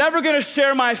 I'm never going to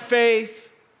share my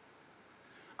faith.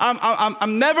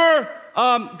 I'm never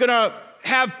going to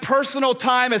have personal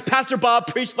time, as Pastor Bob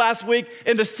preached last week,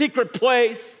 in the secret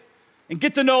place and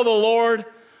get to know the Lord.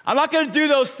 I'm not going to do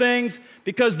those things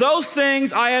because those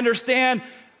things I understand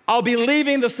I'll be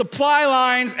leaving the supply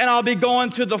lines and I'll be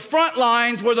going to the front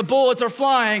lines where the bullets are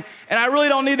flying, and I really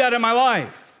don't need that in my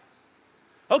life.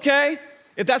 Okay,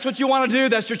 if that's what you want to do,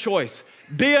 that's your choice.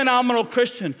 Be a nominal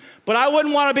Christian. But I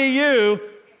wouldn't want to be you.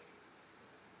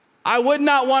 I would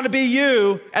not want to be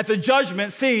you at the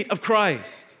judgment seat of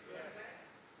Christ.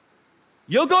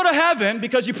 You'll go to heaven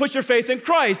because you put your faith in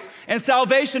Christ, and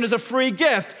salvation is a free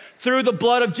gift through the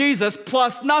blood of Jesus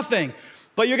plus nothing.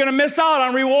 But you're going to miss out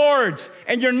on rewards,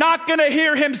 and you're not going to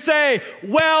hear him say,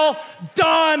 well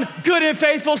done, good and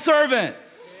faithful servant.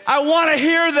 I want to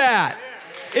hear that.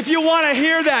 If you want to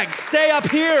hear that, stay up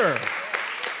here.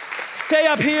 Stay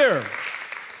up here.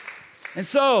 And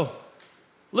so,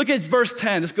 look at verse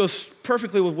 10. This goes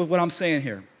perfectly with what I'm saying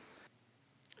here.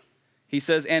 He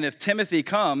says, and if Timothy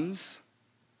comes,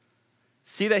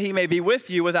 see that he may be with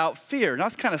you without fear. Now,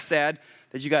 it's kind of sad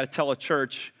that you got to tell a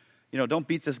church, don't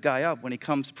beat this guy up when he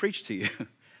comes to preach to you.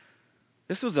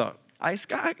 This was it's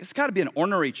got to be an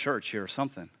ornery church here or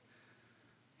something.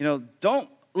 Don't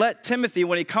let Timothy,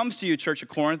 when he comes to you, Church of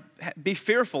Corinth, be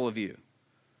fearful of you.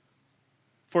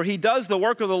 For he does the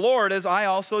work of the Lord as I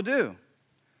also do.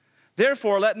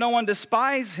 Therefore, let no one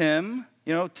despise him.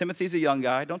 Timothy's a young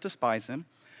guy, don't despise him.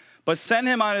 but send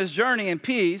him on his journey in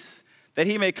peace, that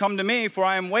he may come to me, for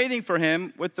I am waiting for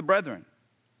him with the brethren.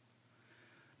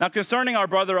 Now concerning our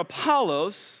brother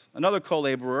Apollos, another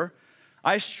co-laborer,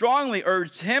 I strongly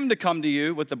urged him to come to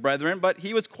you with the brethren, but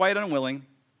he was quite unwilling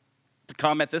to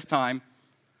come at this time.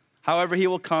 However, he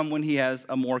will come when he has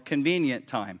a more convenient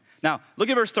time. Now, look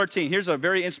at verse 13. Here's a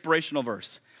very inspirational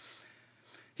verse.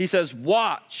 He says,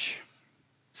 watch,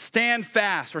 stand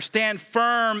fast, or stand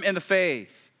firm in the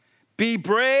faith. Be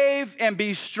brave and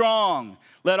be strong.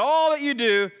 Let all that you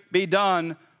do be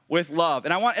done with love.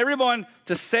 And I want everyone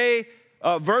to say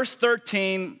verse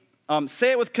 13,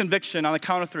 say it with conviction on the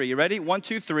count of three. You ready? 1,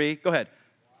 2, 3. Go ahead.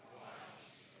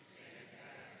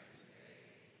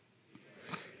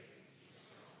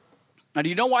 Now, do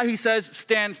you know why he says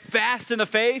stand fast in the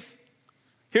faith?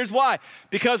 Here's why.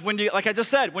 Because when you, like I just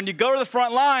said, when you go to the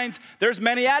front lines, there's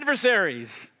many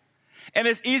adversaries. And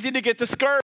it's easy to get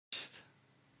discouraged.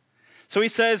 So he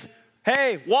says,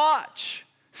 hey, watch.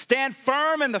 Stand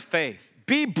firm in the faith.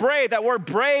 Be brave. That word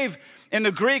brave in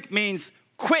the Greek means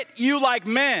quit you like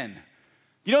men.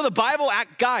 You know the Bible,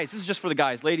 guys, this is just for the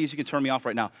guys. Ladies, you can turn me off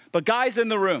right now. But guys in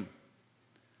the room,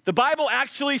 the Bible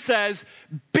actually says,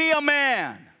 be a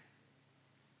man.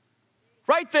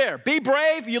 Right there, be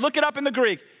brave. You look it up in the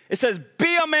Greek. It says,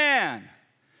 be a man.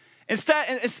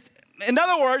 In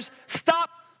other words, stop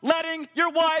letting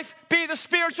your wife be the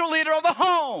spiritual leader of the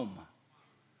home.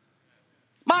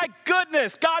 My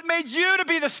goodness, God made you to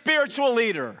be the spiritual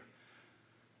leader.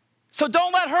 So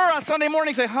don't let her on Sunday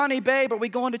morning say, honey, babe, are we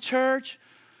going to church?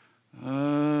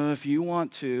 If you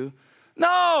want to.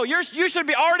 No, you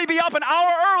should already be up an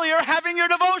hour earlier having your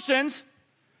devotions,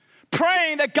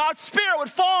 praying that God's Spirit would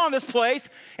fall on this place,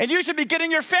 and you should be getting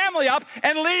your family up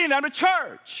and leading them to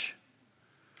church.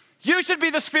 You should be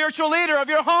the spiritual leader of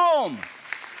your home.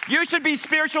 You should be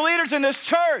spiritual leaders in this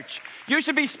church. You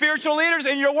should be spiritual leaders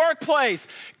in your workplace.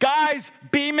 Guys,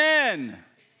 be men.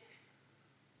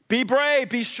 Be brave,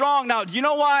 be strong. Now, do you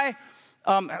know why?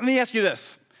 Let me ask you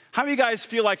this. How many of you guys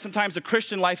feel like sometimes the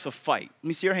Christian life's a fight? Let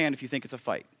me see your hand if you think it's a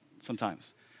fight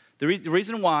sometimes. The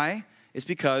reason why is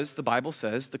because the Bible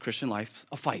says the Christian life's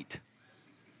a fight.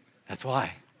 That's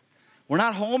why. We're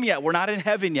not home yet. We're not in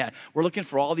heaven yet. We're looking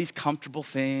for all these comfortable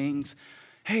things.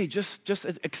 Hey, just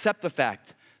accept the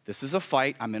fact. This is a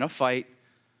fight. I'm in a fight.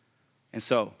 And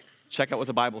so, check out what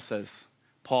the Bible says.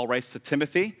 Paul writes to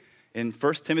Timothy in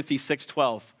 1 Timothy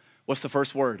 6:12. What's the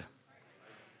first word?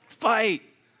 Fight.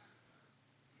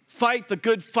 Fight the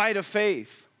good fight of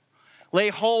faith. Lay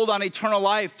hold on eternal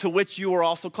life to which you were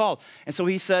also called. And so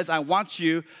he says, I want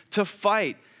you to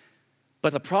fight.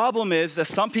 But the problem is that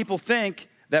some people think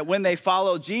that when they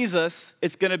follow Jesus,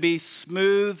 it's going to be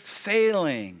smooth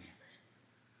sailing.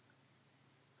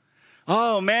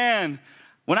 Oh, man,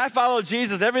 when I follow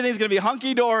Jesus, everything's going to be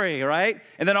hunky-dory, right?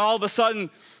 And then all of a sudden,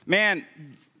 man,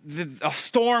 a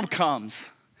storm comes.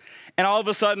 And all of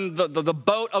a sudden, the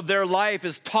boat of their life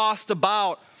is tossed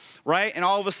about, right? And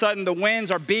all of a sudden, the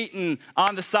winds are beaten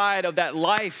on the side of that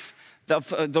life,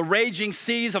 the raging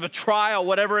seas of a trial,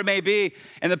 whatever it may be.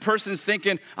 And the person's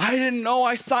thinking, I didn't know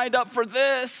I signed up for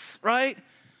this, right?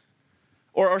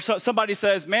 Or somebody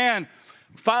says, man,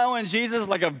 following Jesus is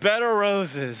like a bed of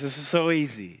roses. This is so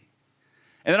easy.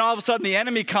 And then all of a sudden, the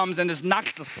enemy comes and just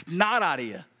knocks the snot out of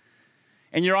you.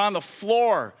 And you're on the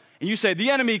floor. And you say,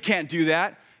 the enemy can't do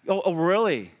that. Oh,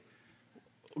 really?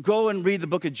 Go and read the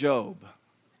book of Job.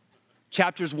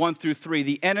 Chapters 1 through 3.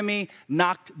 The enemy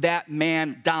knocked that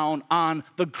man down on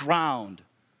the ground.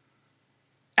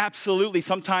 Absolutely.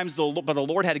 Sometimes, but the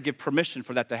Lord had to give permission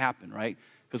for that to happen, right?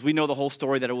 Because we know the whole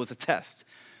story that it was a test.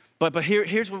 But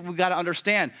here's what we got to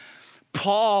understand.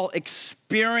 Paul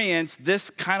experienced this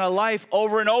kind of life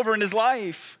over and over in his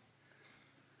life.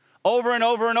 Over and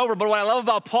over and over. But what I love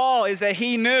about Paul is that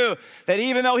he knew that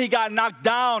even though he got knocked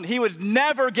down, he would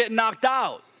never get knocked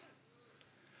out.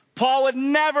 Paul would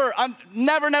never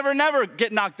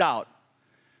get knocked out.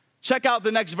 Check out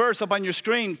the next verse up on your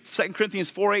screen, 2 Corinthians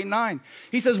 4, 8, and 9.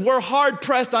 He says, we're hard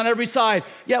pressed on every side,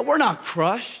 yet we're not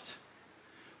crushed.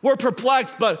 We're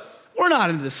perplexed, but we're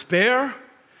not in despair.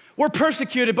 We're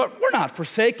persecuted, but we're not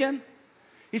forsaken.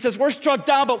 He says, we're struck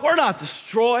down, but we're not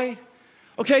destroyed.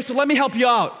 Okay, so let me help you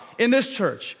out in this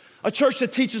church, a church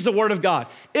that teaches the Word of God.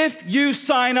 If you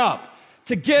sign up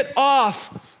to get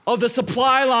off of the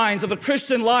supply lines of the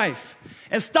Christian life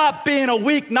and stop being a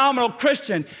weak, nominal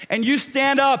Christian, and you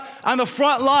stand up on the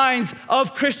front lines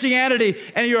of Christianity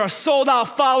and you're a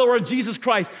sold-out follower of Jesus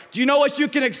Christ, do you know what you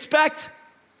can expect?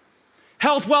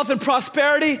 Health, wealth, and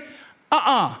prosperity?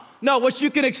 No, what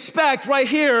you can expect right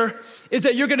here is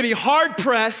that you're going to be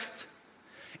hard-pressed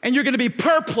and you're going to be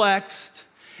perplexed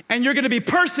and you're going to be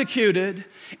persecuted,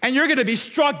 and you're going to be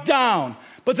struck down.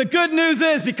 But the good news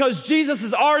is, because Jesus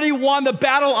has already won the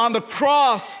battle on the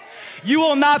cross, you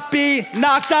will not be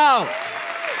knocked out.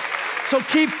 So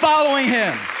keep following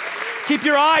him. Keep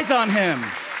your eyes on him.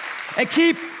 And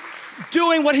keep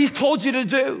doing what he's told you to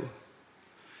do.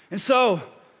 And so,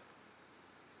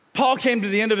 Paul came to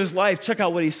the end of his life. Check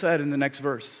out what he said in the next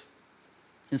verse.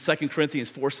 In 2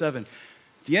 Corinthians 4:7.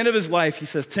 At the end of his life, he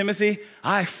says, Timothy,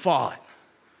 I fought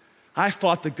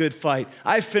the good fight.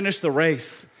 I finished the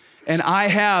race. And I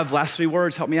have, last three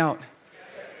words, help me out.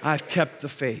 I've kept the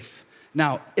faith.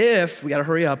 Now, we got to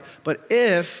hurry up, but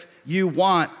if you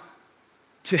want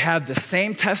to have the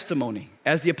same testimony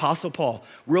as the Apostle Paul,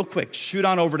 real quick, shoot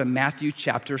on over to Matthew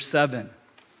chapter 7.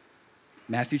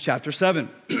 Matthew chapter 7.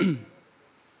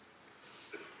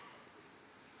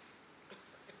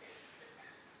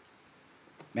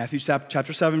 Matthew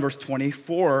chapter 7, verse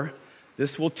 24.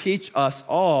 This will teach us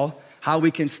all how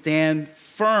we can stand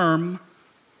firm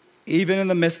even in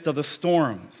the midst of the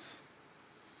storms.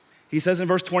 He says in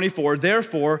verse 24,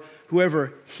 therefore,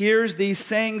 whoever hears these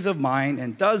sayings of mine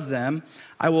and does them,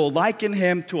 I will liken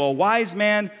him to a wise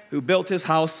man who built his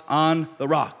house on the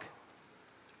rock.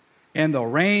 And the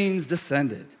rains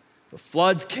descended, the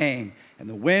floods came, and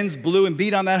the winds blew and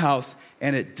beat on that house,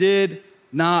 and it did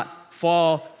not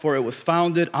fall, for it was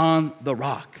founded on the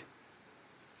rock.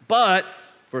 But,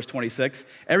 verse 26,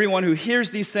 everyone who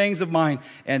hears these sayings of mine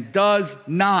and does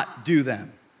not do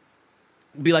them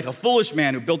will be like a foolish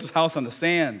man who built his house on the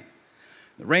sand.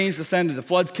 The rains descended, the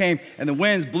floods came, and the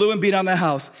winds blew and beat on that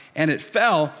house, and it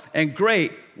fell, and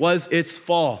great was its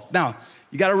fall. Now,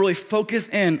 you got to really focus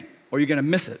in, or you're going to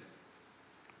miss it.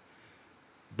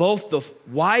 Both the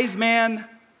wise man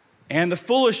and the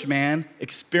foolish man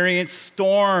experience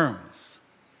storms.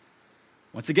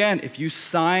 Once again, if you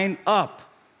sign up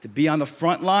to be on the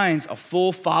front lines, a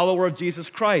full follower of Jesus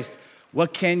Christ,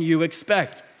 what can you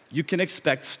expect? You can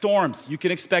expect storms. You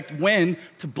can expect wind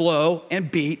to blow and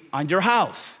beat on your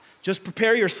house. Just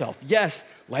prepare yourself. Yes,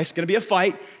 life's going to be a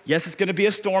fight. Yes, it's going to be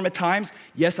a storm at times.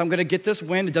 Yes, I'm going to get this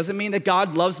wind. It doesn't mean that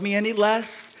God loves me any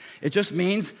less. It just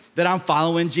means that I'm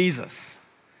following Jesus.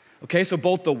 Okay, so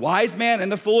both the wise man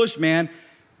and the foolish man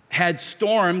had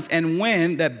storms and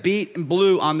wind that beat and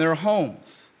blew on their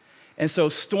homes. And so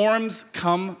storms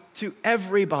come to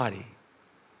everybody.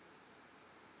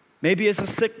 Maybe it's a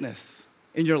sickness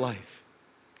in your life.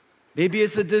 Maybe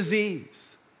it's a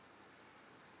disease.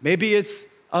 Maybe it's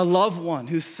a loved one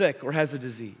who's sick or has a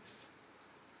disease.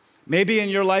 Maybe in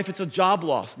your life it's a job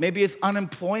loss. Maybe it's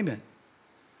unemployment.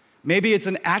 Maybe it's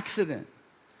an accident.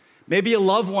 Maybe a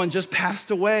loved one just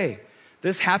passed away.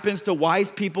 This happens to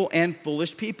wise people and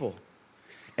foolish people.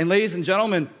 And ladies and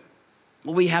gentlemen,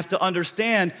 what we have to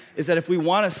understand is that if we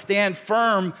want to stand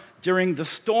firm during the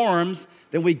storms,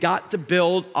 then we got to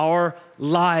build our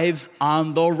lives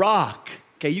on the rock.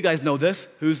 Okay, you guys know this.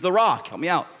 Who's the rock? Help me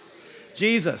out.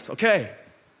 Jesus, okay.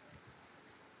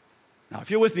 Now,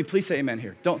 if you're with me, please say amen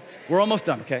here. We're almost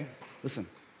done, okay? Listen.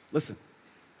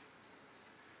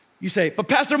 You say, but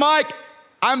Pastor Mike,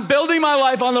 I'm building my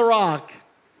life on the rock.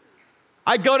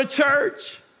 I go to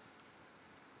church.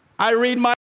 I read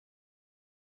my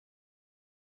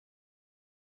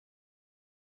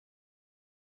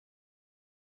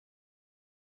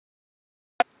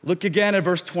Look again at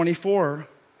verse 24.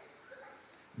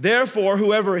 Therefore,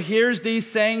 whoever hears these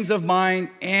sayings of mine,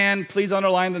 and please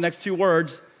underline the next two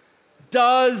words,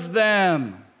 does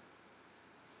them,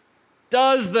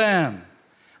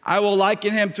 I will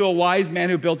liken him to a wise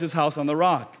man who built his house on the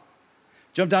rock.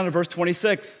 Jump down to verse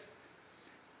 26.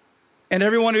 And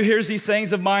everyone who hears these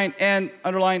sayings of mine, and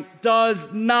underline,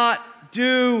 does not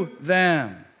do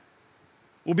them,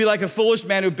 will be like a foolish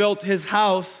man who built his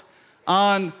house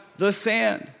on the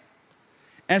sand.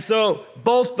 And so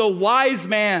both the wise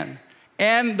man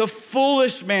and the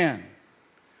foolish man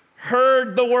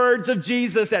heard the words of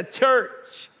Jesus at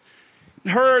church,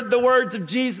 heard the words of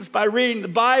Jesus by reading the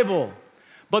Bible.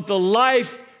 But the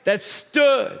life that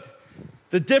stood,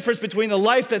 the difference between the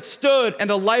life that stood and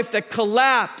the life that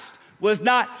collapsed was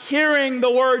not hearing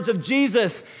the words of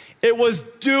Jesus, it was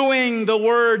doing the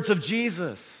words of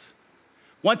Jesus.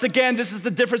 Once again, this is the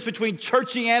difference between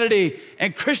churchianity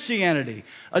and Christianity.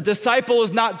 A disciple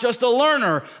is not just a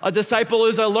learner. A disciple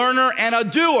is a learner and a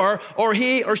doer, or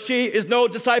he or she is no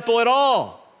disciple at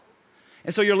all.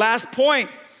 And so your last point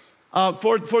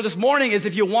for this morning is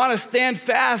if you want to stand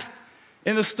fast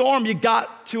in the storm, you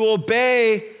got to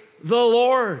obey the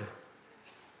Lord.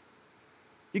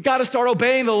 You got to start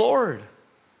obeying the Lord.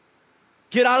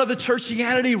 Get out of the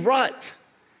churchianity rut.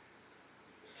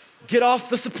 Get off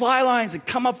the supply lines and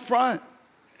come up front.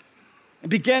 and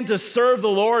begin to serve the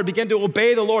Lord, begin to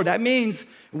obey the Lord. That means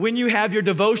when you have your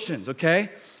devotions, okay,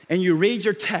 and you read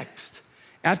your text,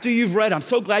 after you've read, I'm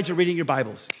so glad you're reading your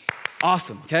Bibles.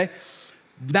 Awesome, okay?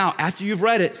 Now, after you've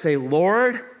read it, say,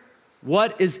 Lord,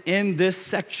 what is in this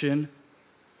section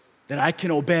that I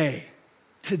can obey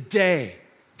today,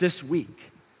 this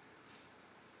week?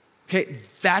 Okay,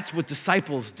 that's what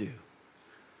disciples do.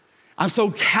 I'm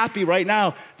so happy right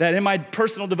now that in my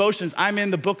personal devotions, I'm in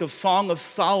the book of Song of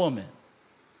Solomon.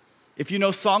 If you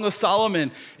know Song of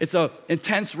Solomon, it's an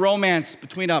intense romance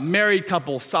between a married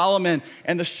couple, Solomon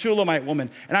and the Shulamite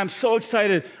woman. And I'm so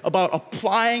excited about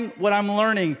applying what I'm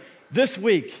learning this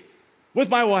week with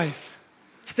my wife,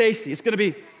 Stacy. It's gonna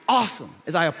be awesome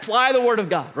as I apply the Word of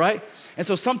God, right? And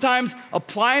so sometimes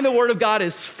applying the Word of God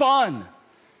is fun.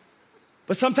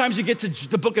 But sometimes you get to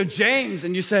the book of James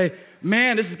and you say,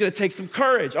 man, this is gonna take some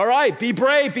courage. All right, be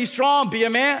brave, be strong, be a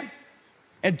man,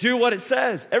 and do what it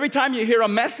says. Every time you hear a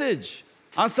message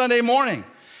on Sunday morning,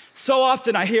 so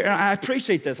often I hear, and I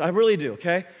appreciate this, I really do,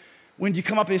 okay? When you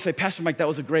come up and you say, Pastor Mike, that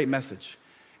was a great message.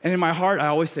 And in my heart, I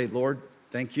always say, Lord,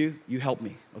 thank you, you helped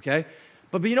me, okay?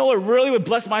 But you know what really would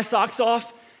bless my socks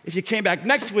off? If you came back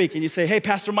next week and you say, hey,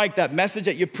 Pastor Mike, that message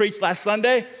that you preached last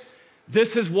Sunday,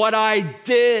 this is what I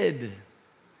did.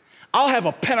 I'll have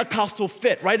a Pentecostal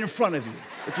fit right in front of you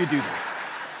if you do that.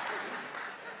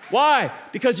 Why?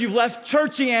 Because you've left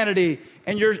churchianity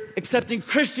and you're accepting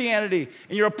Christianity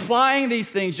and you're applying these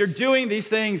things, you're doing these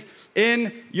things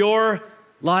in your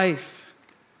life.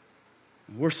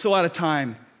 We're so out of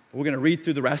time. We're going to read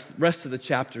through the rest of the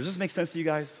chapters. Does this make sense to you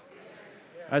guys?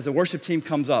 As the worship team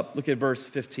comes up, look at verse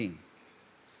 15.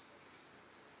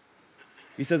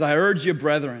 He says, I urge you,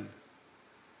 brethren,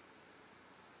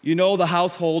 you know the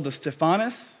household of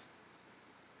Stephanas,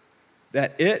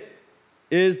 that it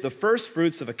is the first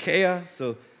fruits of Achaia.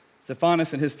 So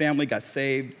Stephanas and his family got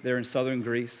saved there in southern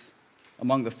Greece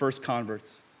among the first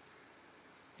converts.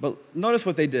 But notice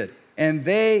what they did. And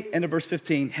they, end of verse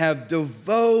 15, have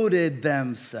devoted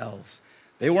themselves.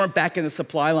 They weren't back in the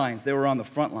supply lines. They were on the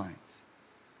front lines.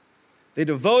 They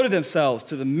devoted themselves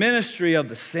to the ministry of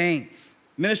the saints.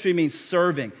 Ministry means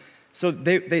serving. So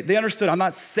they understood, I'm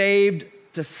not saved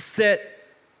to sit,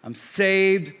 I'm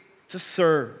saved to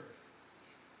serve.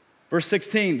 Verse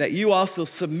 16, that you also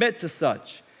submit to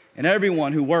such, and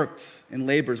everyone who works and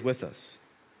labors with us.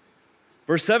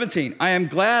 Verse 17, I am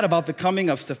glad about the coming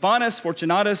of Stephanas,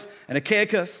 Fortunatus, and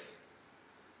Achaicus,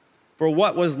 for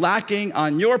what was lacking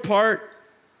on your part,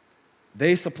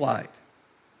 they supplied.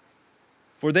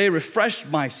 For they refreshed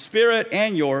my spirit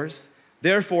and yours,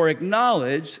 therefore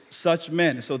acknowledge such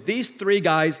men. So these three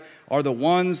guys are the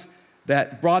ones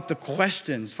that brought the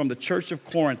questions from the church of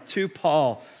Corinth to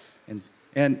Paul.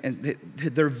 And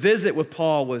their visit with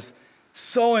Paul was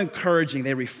so encouraging.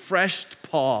 They refreshed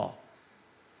Paul.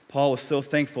 Paul was so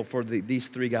thankful for these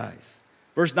three guys.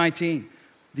 Verse 19,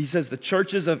 he says, the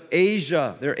churches of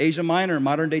Asia, they're Asia Minor,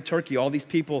 modern-day Turkey, all these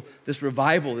people, this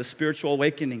revival, this spiritual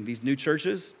awakening, these new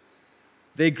churches,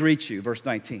 they greet you, verse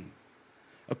 19.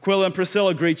 Aquila and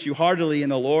Priscilla greet you heartily in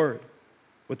the Lord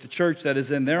with the church that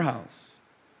is in their house.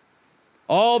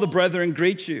 All the brethren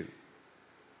greet you.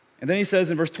 And then he says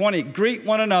in verse 20, greet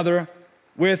one another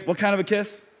with what kind of a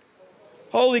kiss?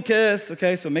 Holy kiss.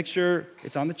 Okay, so make sure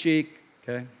it's on the cheek.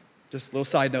 Okay, just a little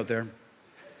side note there.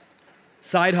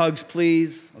 Side hugs,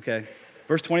 please. Okay,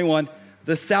 verse 21,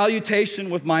 the salutation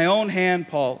with my own hand,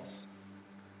 Paul's.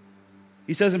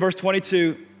 He says in verse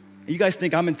 22, you guys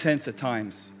think I'm intense at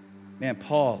times. Man,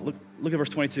 Paul, look at verse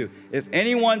 22. If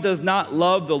anyone does not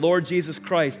love the Lord Jesus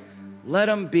Christ, let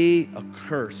him be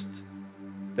accursed.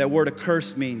 That word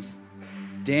accursed means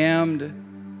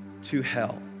damned to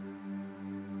hell.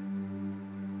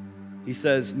 He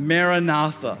says,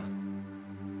 Maranatha,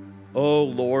 O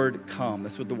Lord, come.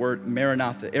 That's what the word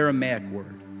Maranatha, Aramaic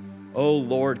word. O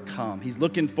Lord, come. He's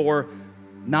looking for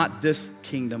not this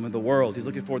kingdom of the world. He's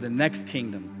looking for the next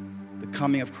kingdom, the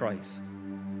coming of Christ.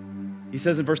 He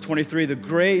says in verse 23, the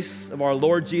grace of our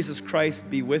Lord Jesus Christ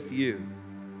be with you.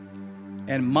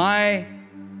 And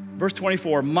verse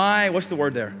 24, what's the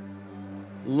word there?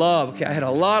 Love. Okay, I had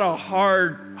a lot of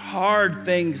hard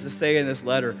things to say in this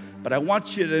letter, but I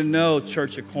want you to know,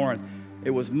 Church of Corinth,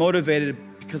 it was motivated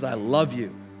because I love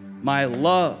you. My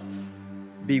love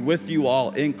be with you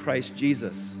all in Christ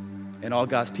Jesus. And all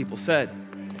God's people said,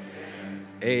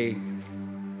 Amen.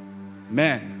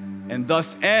 And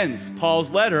thus ends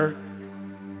Paul's letter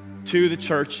to the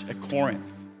church at Corinth.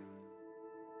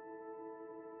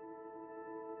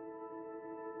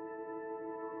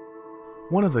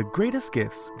 One of the greatest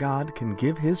gifts God can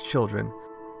give His children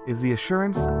is the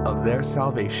assurance of their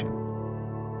salvation.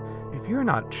 If you're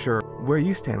not sure where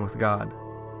you stand with God.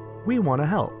 We want to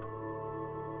help.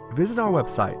 Visit our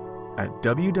website at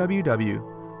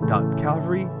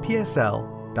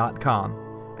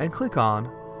www.calvarypsl.com and click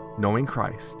on Knowing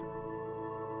Christ.